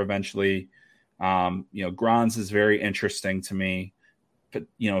top 4 eventually. Grans is very interesting to me, but,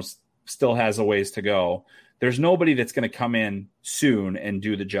 still has a ways to go. There's nobody that's going to come in soon and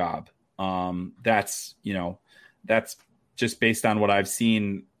do the job. That's just based on what I've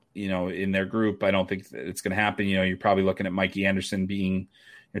seen, in their group. I don't think it's going to happen. You're probably looking at Mikey Anderson being,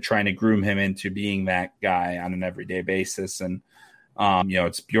 trying to groom him into being that guy on an everyday basis. And,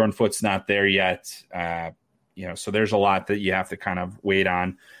 it's Bjorn Foot's not there yet. So there's a lot that you have to kind of wait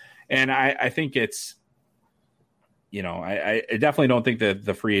on. And I think it's, I definitely don't think that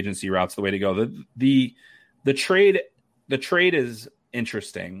the free agency route's the way to go. The trade is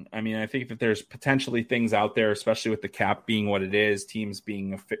interesting. I mean, I think that there's potentially things out there, especially with the cap being what it is, teams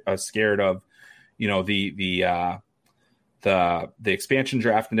being scared of, the expansion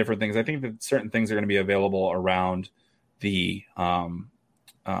draft and different things. I think that certain things are going to be available around the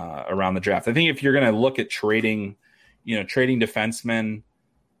draft. I think if you're going to look at trading defensemen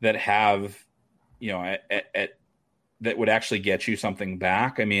that have, that would actually get you something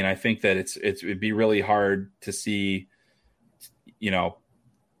back. I mean, I think that it'd be really hard to see, a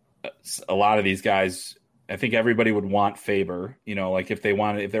lot of these guys. I think everybody would want Faber, like if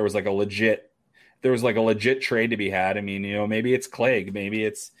there was like a legit trade to be had. I mean, maybe it's Clegg, maybe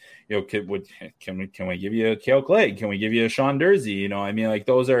it's, can we give you a Kale Clegg? Can we give you a Sean Dursey? I mean, like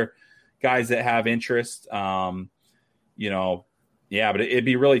those are guys that have interest. But it'd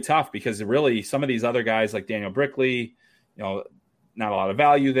be really tough because really some of these other guys like Daniel Brickley, not a lot of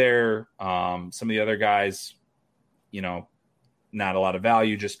value there. Some of the other guys, not a lot of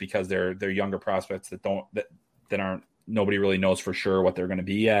value just because they're younger prospects that aren't, nobody really knows for sure what they're going to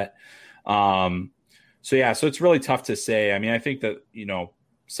be yet. So it's really tough to say. I mean, I think that,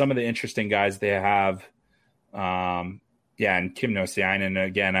 some of the interesting guys they have, and Kim Nosiainen,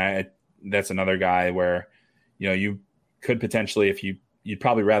 again, that's another guy where, you could potentially, you'd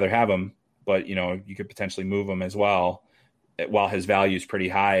probably rather have him, but you could potentially move him as well, while his value is pretty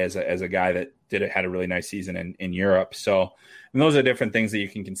high as a guy that had a really nice season in Europe. So, and those are different things that you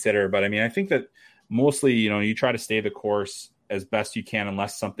can consider. But I mean, I think that mostly, you try to stay the course as best you can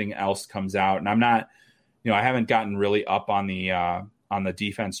unless something else comes out. And I'm not, I haven't gotten really up on the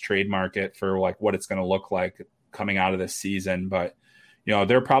defense trade market for like what it's going to look like coming out of this season. But,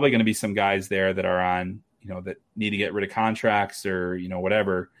 there are probably going to be some guys there that are on, that need to get rid of contracts or,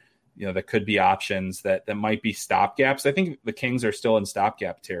 whatever, that could be options that might be stopgaps. I think the Kings are still in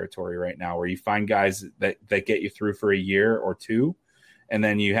stopgap territory right now where you find guys that get you through for a year or two. And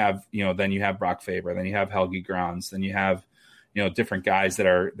then you have, Brock Faber, then you have Helge Grans, then you have, different guys that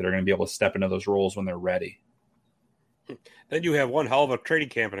are going to be able to step into those roles when they're ready. Then you have one hell of a training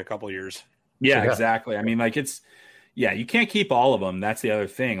camp in a couple of years. Yeah, exactly. I mean, like you can't keep all of them. That's the other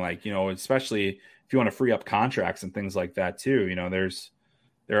thing. Like, especially if you want to free up contracts and things like that too,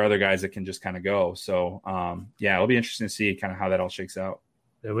 there are other guys that can just kind of go. So it'll be interesting to see kind of how that all shakes out.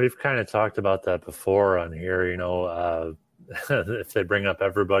 And we've kind of talked about that before on here, if they bring up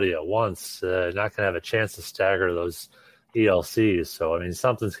everybody at once, not going to have a chance to stagger those ELCs. So, I mean,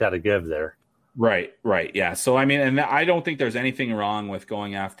 something's got to give there. Right. Yeah. So, I mean, and I don't think there's anything wrong with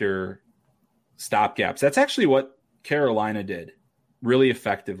going after stopgaps. That's actually what Carolina did really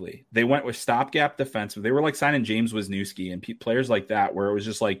effectively. They went with stopgap defense. They were like signing James Wisniewski and players like that, where it was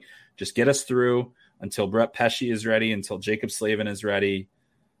just like, just get us through until Brett Pesce is ready, until Jacob Slavin is ready.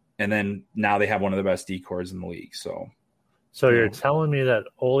 And then now they have one of the best D-cores in the league. So you're telling me that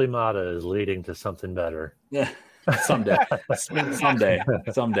Ole Mata is leading to something better? Yeah. Someday, yes.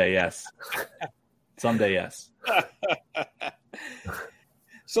 Someday, yes.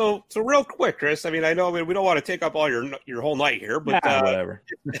 So real quick, Chris. I mean, we don't want to take up all your whole night here, but whatever.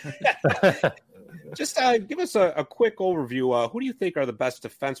 Just give us a quick overview. Who do you think are the best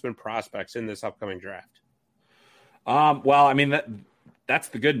defenseman prospects in this upcoming draft? Well, I mean, that's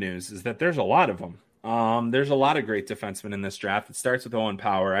the good news, is that there's a lot of them. There's a lot of great defensemen in this draft. It starts with Owen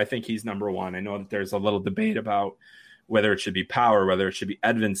Power. I think he's number one. I know that there's a little debate about whether it should be Power, whether it should be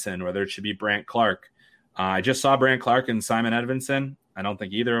Edvinsson, whether it should be Brandt Clark. I just saw Brandt Clark and Simon Edvinsson. I don't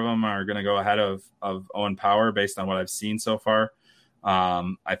think either of them are going to go ahead of Owen Power based on what I've seen so far.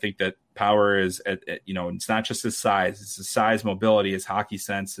 I think that Power is, it's not just his size; it's his size, mobility, his hockey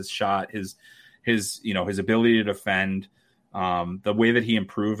sense, his shot, his ability to defend, the way that he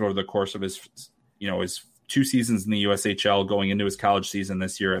improved over the course of his 2 seasons in the USHL, going into his college season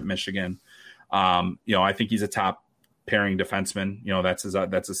this year at Michigan. I think he's a top pairing defenseman.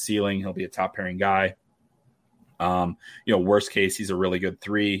 That's a ceiling. He'll be a top pairing guy. Worst case, he's a really good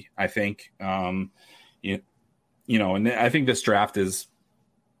 3, I think. And I think this draft is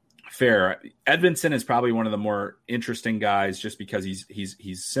fair. Edvinsson is probably one of the more interesting guys just because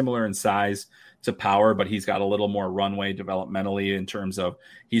he's similar in size to Power, but he's got a little more runway developmentally in terms of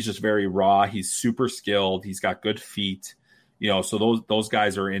he's just very raw. He's super skilled. He's got good feet, so those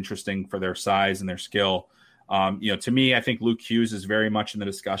guys are interesting for their size and their skill. To me, I think Luke Hughes is very much in the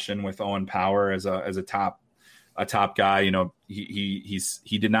discussion with Owen Power as a top guy.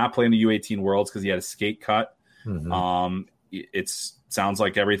 He did not play in the U18 Worlds because he had a skate cut. Mm-hmm. It sounds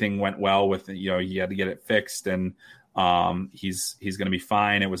like everything went well with, he had to get it fixed, and he's going to be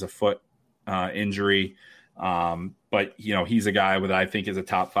fine. It was a foot injury. But he's a guy that I think is a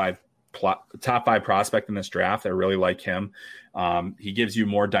top five prospect in this draft. I really like him. He gives you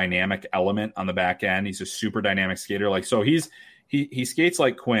more dynamic element on the back end. He's a super dynamic skater. He skates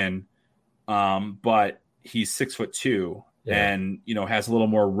like Quinn, but he's 6'2", and has a little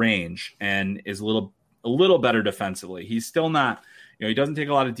more range and is a little better defensively. He's still not, he doesn't take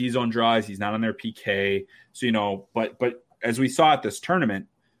a lot of D zone draws. He's not on their PK. So, but as we saw at this tournament,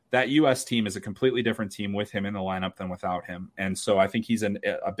 that U.S. team is a completely different team with him in the lineup than without him. And so I think he's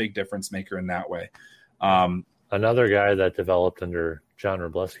a big difference maker in that way. Another guy that developed under John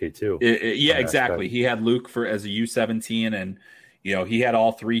Wroblewski too. Exactly. He had Luke as a U17, and he had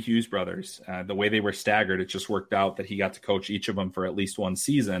all 3 Hughes brothers. The way they were staggered, it just worked out that he got to coach each of them for at least 1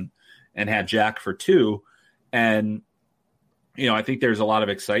 season, and had Jack for 2. And I think there's a lot of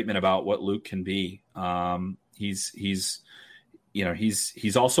excitement about what Luke can be. He's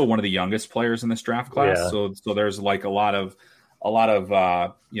also one of the youngest players in this draft class. Yeah. So there's like a lot of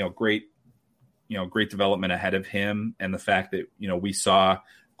great development ahead of him. And the fact that, we saw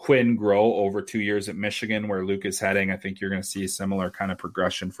Quinn grow over 2 years at Michigan, where Luke is heading, I think you're going to see a similar kind of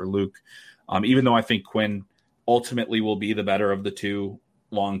progression for Luke. Even though I think Quinn ultimately will be the better of the two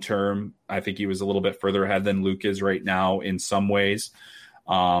long-term, I think he was a little bit further ahead than Luke is right now in some ways.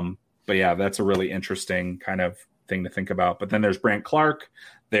 But yeah, that's a really interesting kind of thing to think about. But then there's Brandt Clark.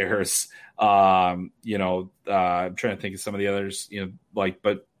 There's, I'm trying to think of some of the others,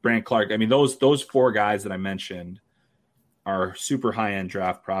 but Brandt Clark, I mean, those 4 guys that I mentioned are super high-end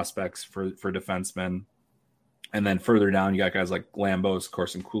draft prospects for defensemen. And then further down, you got guys like Lambos, of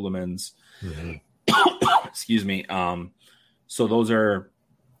course, and Kuhlmans. Mm-hmm. Excuse me. So those are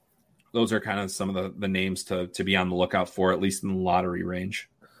kind of some of the names to be on the lookout for, at least in the lottery range.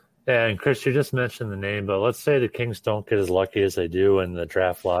 Yeah, and Chris, you just mentioned the name, but let's say the Kings don't get as lucky as they do in the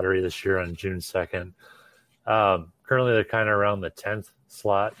draft lottery this year on June 2nd. Currently, they're kind of around the 10th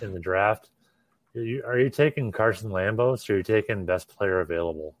slot in the draft. Are you taking Carson Lambos, or are you taking best player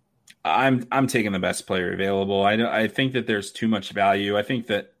available? I'm taking the best player available. I think that there's too much value. I think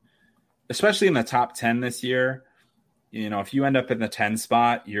that, especially in the top 10 this year, if you end up in the 10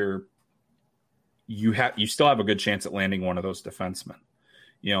 spot, you still have a good chance at landing one of those defensemen.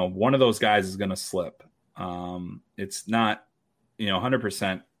 One of those guys is going to slip. It's not,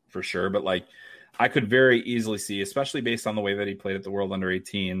 100% for sure, but I could very easily see, especially based on the way that he played at the World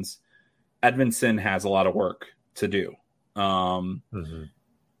Under-18s, Edvinsson has a lot of work to do. Mm-hmm.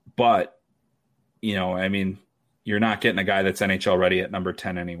 But, you're not getting a guy that's NHL ready at number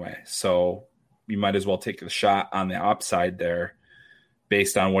 10 anyway. So you might as well take a shot on the upside there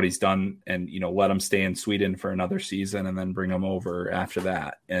based on what he's done and, let him stay in Sweden for another season and then bring him over after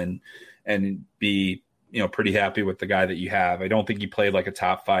that and be, pretty happy with the guy that you have. I don't think he played like a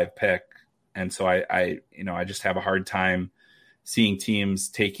top 5 pick. And so I just have a hard time seeing teams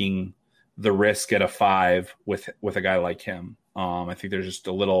taking the risk at a 5 with a guy like him. I think there's just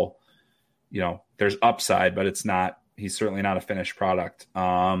a little, there's upside, but he's certainly not a finished product.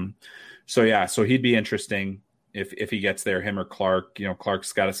 So he'd be interesting if he gets there, him or Clark.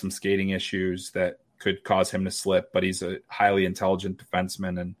 Clark's got some skating issues that could cause him to slip, but he's a highly intelligent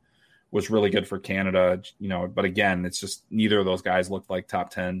defenseman and was really good for Canada, but again, it's just neither of those guys looked like top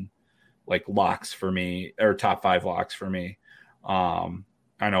 10 like locks for me or top 5 locks for me. I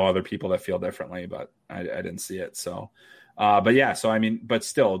know other people that feel differently, but I didn't see it. So, but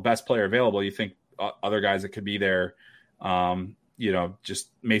still best player available. You think other guys that could be there, just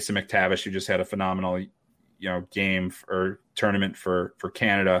Mason McTavish, who just had a phenomenal, game or tournament for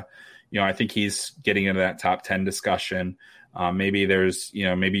Canada. I think he's getting into that top 10 discussion. Maybe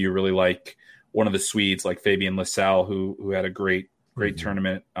maybe you really like one of the Swedes like Fabian Lysell, who had a great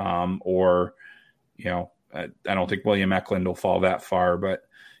tournament. I don't think William Eklund will fall that far, but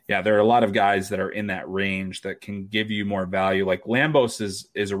yeah, there are a lot of guys that are in that range that can give you more value. Like Lambos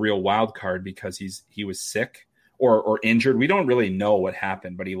is a real wild card because he was sick or injured. We don't really know what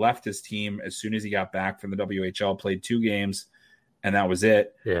happened, but he left his team as soon as he got back from the WHL, played 2 games, and that was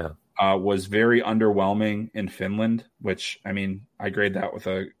it. Yeah. Was very underwhelming in Finland, which I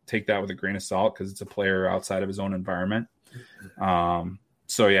take that with a grain of salt because it's a player outside of his own environment.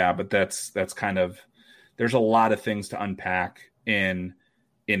 But that's kind of, there's a lot of things to unpack in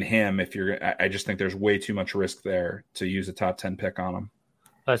him. I just think there's way too much risk there to use a top 10 pick on him.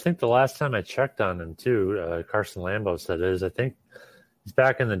 I think the last time I checked on him too, Carson Lambos, that is, I think he's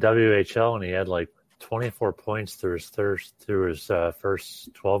back in the WHL and he had like 24 points through his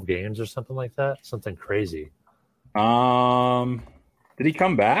first 12 games or something like that. Something crazy. Did he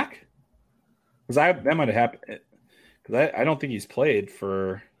come back? Because that might have happened. Because I don't think he's played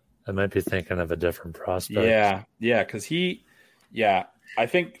for. I might be thinking of a different prospect. Yeah. Because I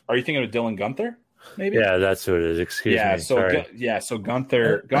think. Are you thinking of Dylan Gunther? Maybe. Yeah, that's what it is. Excuse me. So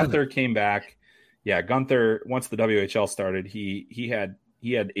Gunther came back. Yeah, Gunther. Once the WHL started, he had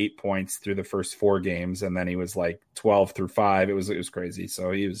 8 points through the first 4 games, and then he was like 12 through 5. It was crazy.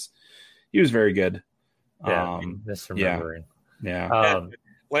 So he was very good. Yeah, misremembering. Yeah.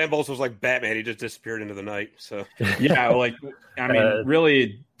 Lambos was like Batman. He just disappeared into the night. So yeah,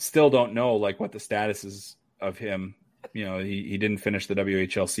 really, still don't know like what the status is of him. He didn't finish the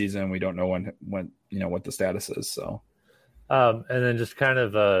WHL season. We don't know when what the status is. So, and then just kind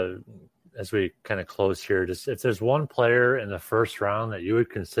of as we kind of close here, just if there's one player in the first round that you would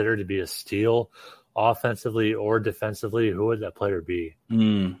consider to be a steal, offensively or defensively, who would that player be?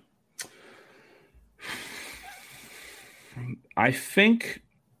 I think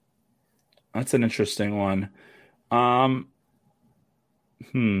that's an interesting one. A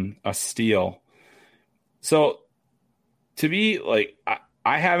steal. So to be like,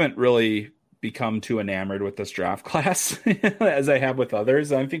 I haven't really become too enamored with this draft class as I have with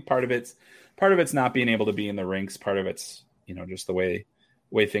others. I think part of it's not being able to be in the rinks. Part of it's, just the way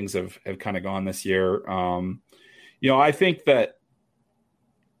things have kind of gone this year. I think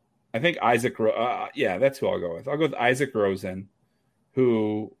Isaac, that's who I'll go with. I'll go with Isaac Rosen,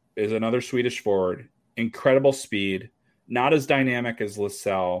 who is another Swedish forward, incredible speed, not as dynamic as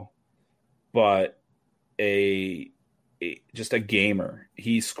Lysell, but just a gamer.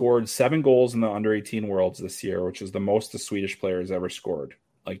 He scored 7 goals in the under-18 Worlds this year, which is the most a Swedish player has ever scored.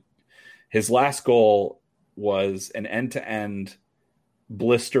 Like his last goal was an end-to-end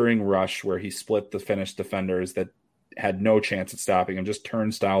blistering rush where he split the Finnish defenders that had no chance at stopping him, just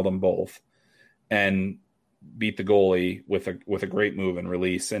turnstile them both and beat the goalie with a great move and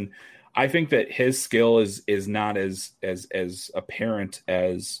release. And I think that his skill is not as apparent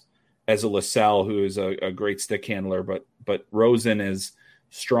as a Lysell, who is a great stick handler, but Rosen is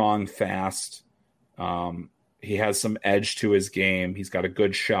strong, fast. He has some edge to his game. He's got a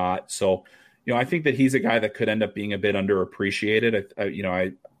good shot. So, I think that he's a guy that could end up being a bit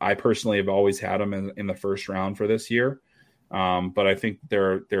underappreciated. I personally have always had him in the first round for this year. But I think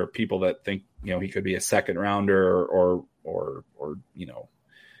there are people that think, he could be a second rounder or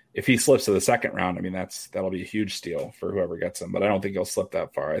if he slips to the second round, that'll be a huge steal for whoever gets him, but I don't think he'll slip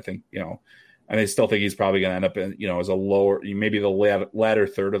that far. I think, I still think he's probably going to end up in, as a lower, maybe the latter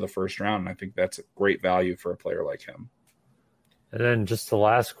third of the first round. And I think that's a great value for a player like him. And then just the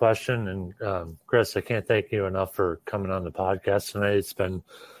last question, and Chris, I can't thank you enough for coming on the podcast tonight. It's been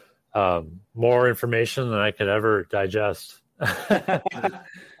more information than I could ever digest. But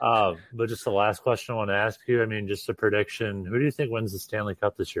just the last question I want to ask you, I mean, just a prediction. Who do you think wins the Stanley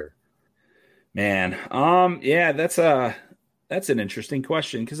Cup this year? Man, yeah, that's an interesting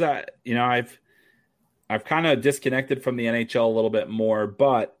question because I've kind of disconnected from the NHL a little bit more,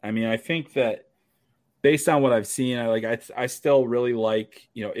 but I mean, I think that based on what I've seen, I still really like,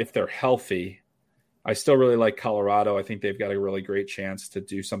 if they're healthy, I still really like Colorado. I think they've got a really great chance to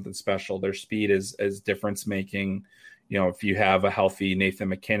do something special. Their speed is difference making. If you have a healthy Nathan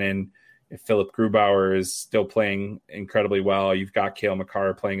McKinnon, if Philip Grubauer is still playing incredibly well, you've got Cale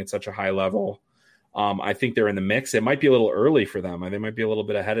Makar playing at such a high level. I think they're in the mix. It might be a little early for them. They might be a little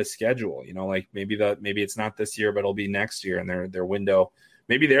bit ahead of schedule. Maybe it's not this year, but it'll be next year in their window.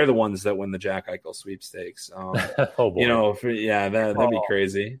 Maybe they're the ones that win the Jack Eichel sweepstakes. Oh boy. That'd be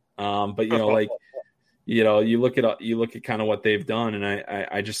crazy. But you look at kind of what they've done, and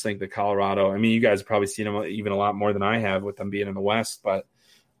I just think that Colorado. I mean, you guys have probably seen them even a lot more than I have with them being in the West, but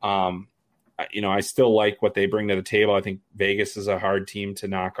I still like what they bring to the table. I think Vegas is a hard team to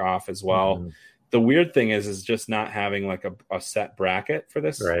knock off as well. Mm-hmm. The weird thing is just not having like a set bracket for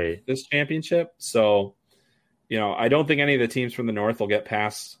this championship. So, I don't think any of the teams from the North will get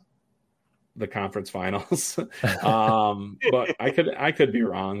past the conference finals. But I could be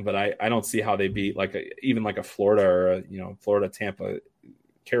wrong, but I don't see how they beat even a Florida or Florida, Tampa,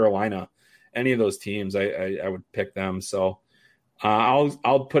 Carolina, any of those teams. I would pick them. So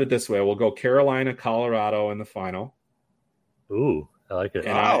I'll put it this way. We'll go Carolina, Colorado in the final. Ooh, I like it.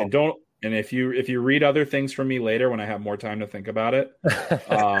 And if you read other things from me later when I have more time to think about it,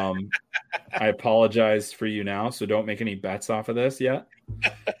 I apologize for you now. So don't make any bets off of this yet.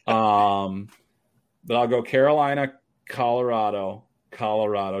 But I'll go Carolina, Colorado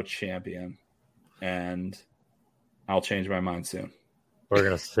champion, and I'll change my mind soon. We're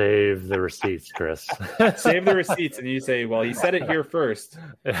gonna save the receipts, Chris. Save the receipts, and you say, "Well, he said it here first,"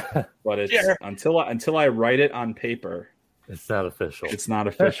 but it's until I write it on paper. It's not official. It's not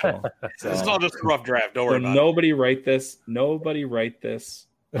official. So, this is all just a rough draft. Don't worry about nobody write this. Nobody write this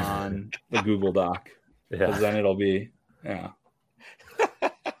on the Google Doc, because then it'll be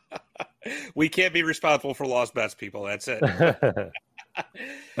We can't be responsible for lost bets, people. That's it.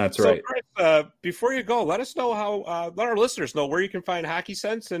 That's right. Chris, before you go, let us know let our listeners know where you can find Hockey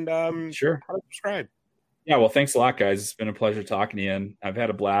Sense and sure how to subscribe. Yeah, well, thanks a lot, guys. It's been a pleasure talking to you, and I've had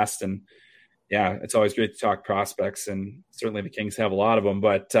a blast. And yeah, it's always great to talk prospects, and certainly the Kings have a lot of them.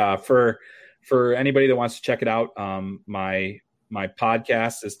 But for anybody that wants to check it out, my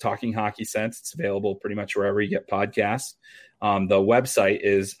podcast is Talking Hockey Sense. It's available pretty much wherever you get podcasts. The website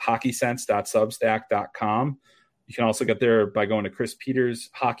is hockeysense.substack.com. You can also get there by going to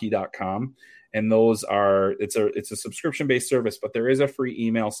chrispetershockey.com. And it's a subscription-based service, but there is a free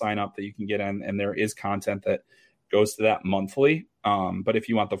email sign up that you can get in, and there is content that goes to that monthly. But if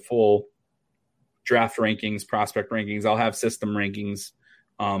you want the full draft rankings, prospect rankings, I'll have system rankings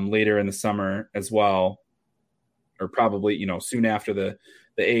later in the summer as well, or probably soon after the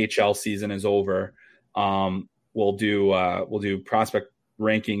AHL season is over. We'll do prospect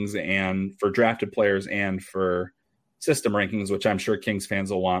rankings and for drafted players and for system rankings, which I'm sure Kings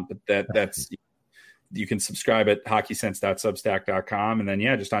fans will want. But that's you can subscribe at hockeysense.substack.com, and then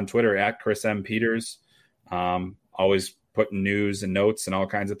just on Twitter at Chris M. Peters. Always putting news and notes and all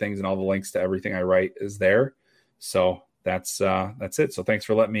kinds of things, and all the links to everything I write is there. So that's it. So thanks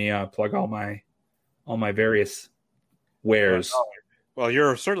for letting me plug all my various wares. Well,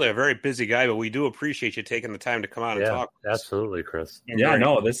 you're certainly a very busy guy, but we do appreciate you taking the time to come on and talk. Absolutely, Chris. Yeah,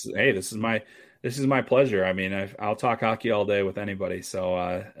 no, this is my pleasure. I mean, I'll talk hockey all day with anybody.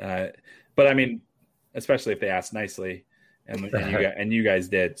 So, but I mean, especially if they ask nicely, and you guys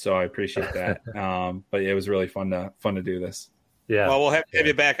did. So I appreciate that. But it was really fun to do this. Yeah. Well, we'll have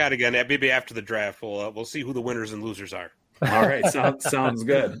you back out again. Maybe after the draft, we'll see who the winners and losers are. All right. Sounds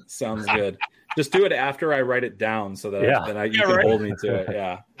good. Sounds good. Just do it after I write it down so that you can hold me to it.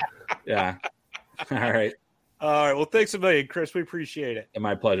 Yeah. Yeah. All right. All right. Well, thanks a million, Chris. We appreciate it. And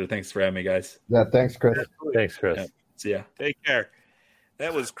my pleasure. Thanks for having me, guys. Yeah. Thanks, Chris. Thanks, Chris. Yeah. See ya. Take care.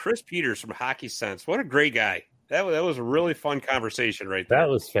 That was Chris Peters from Hockey Sense. What a great guy. That was a really fun conversation right there. That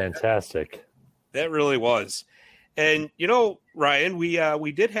was fantastic. That really was. And, Ryan,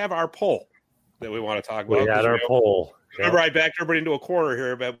 we did have our poll that we want to talk about. We had our poll. Remember, I backed everybody into a corner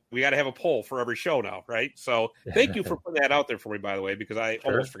here, but we got to have a poll for every show now, right? So thank you for putting that out there for me, by the way, because I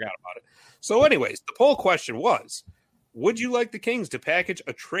almost forgot about it. So anyways, the poll question was, would you like the Kings to package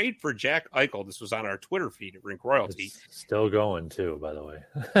a trade for Jack Eichel? This was on our Twitter feed at Rink Royalty. It's still going too, by the way.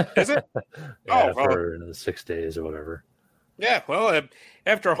 Is it? Yeah, for 6 days or whatever. Yeah, well,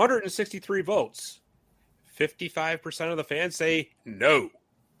 after 163 votes, 55% of the fans say no,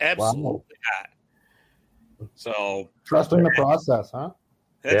 absolutely not. So trusting the process, huh?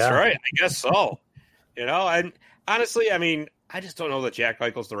 That's right. I guess so. And honestly, I mean, I just don't know that Jack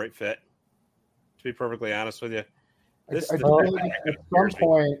Eichel's the right fit. To be perfectly honest with you, at some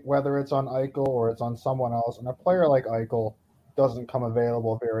point, whether it's on Eichel or it's on someone else, and a player like Eichel doesn't come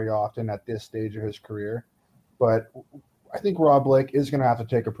available very often at this stage of his career, but I think Rob Blake is going to have to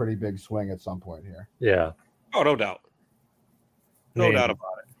take a pretty big swing at some point here. Yeah. Oh, no doubt. No doubt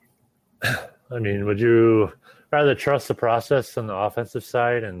about it. I mean, would you rather trust the process on the offensive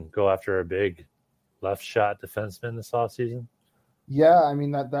side and go after a big left shot defenseman this offseason? Yeah, I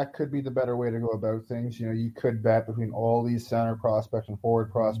mean, that could be the better way to go about things. You could bet between all these center prospects and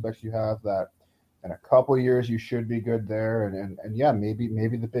forward prospects you have that in a couple of years you should be good there. And yeah, maybe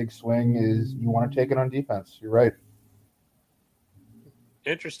the big swing is you want to take it on defense. You're right.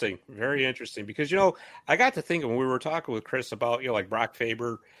 Interesting. Very interesting. Because, I got to thinking when we were talking with Chris about, like Brock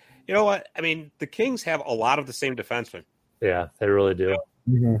Faber, you know what? I mean, the Kings have a lot of the same defensemen. Yeah, they really do.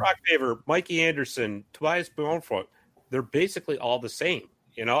 Brock Faber, Mikey Anderson, Tobias Bjornfot, they're basically all the same,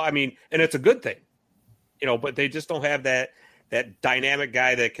 I mean, and it's a good thing, but they just don't have that dynamic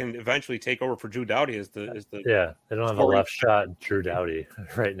guy that can eventually take over for Drew Doughty as the they don't have a left shot Drew Doughty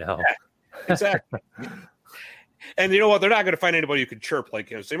right now. Yeah, exactly. And you know what? They're not going to find anybody who can chirp like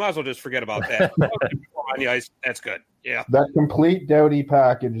him, so you might as well just forget about that. On the ice, that's good. Yeah, that complete Doughty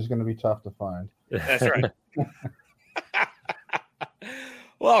package is going to be tough to find. That's right.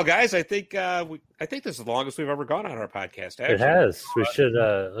 Well, guys, I think this is the longest we've ever gone on our podcast. Actually. It has. We should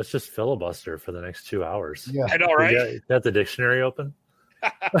let's just filibuster for the next 2 hours. Yeah, I know, right? Got the dictionary open?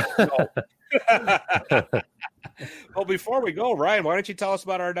 Well, before we go, Ryan, why don't you tell us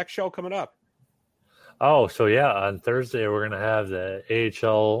about our next show coming up? Oh, so yeah, on Thursday we're going to have the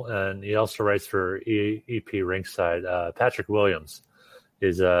AHL, and he also writes for EP Rinkside. Patrick Williams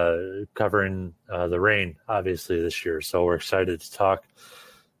is covering the Reign, obviously, this year. So we're excited to talk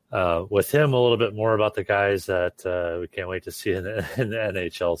with him a little bit more about the guys that we can't wait to see in the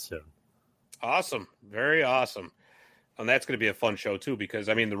NHL soon. Awesome. Very awesome. And that's going to be a fun show, too, because,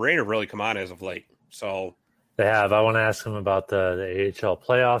 I mean, the Reign have really come on as of late. So they have. I want to ask him about the AHL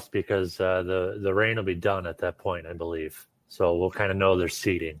playoffs because the Reign will be done at that point, I believe. So we'll kind of know their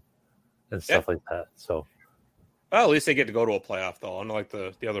seeding and stuff like that. So. Well, at least they get to go to a playoff, though, unlike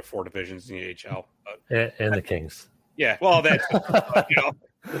the other four divisions in the AHL. And the Kings. Yeah, well, that's, one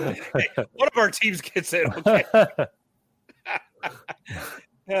of our teams gets in, okay.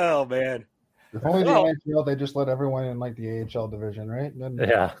 Oh, man. If only the NHL, they just let everyone in, like, the AHL division, right? Then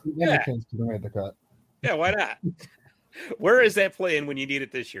the Kings could have made the cut. Yeah, why not? Where is that playing when you need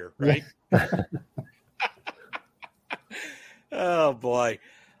it this year, right? Oh, boy.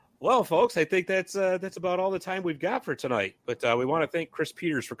 Well, folks, I think that's about all the time we've got for tonight. But we want to thank Chris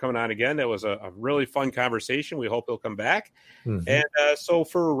Peters for coming on again. That was a really fun conversation. We hope he'll come back. Mm-hmm. And so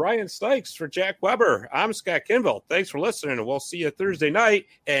for Ryan Stikes, for Jack Weber, I'm Scott Kinville. Thanks for listening, and we'll see you Thursday night.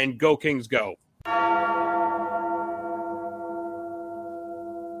 And go Kings, go.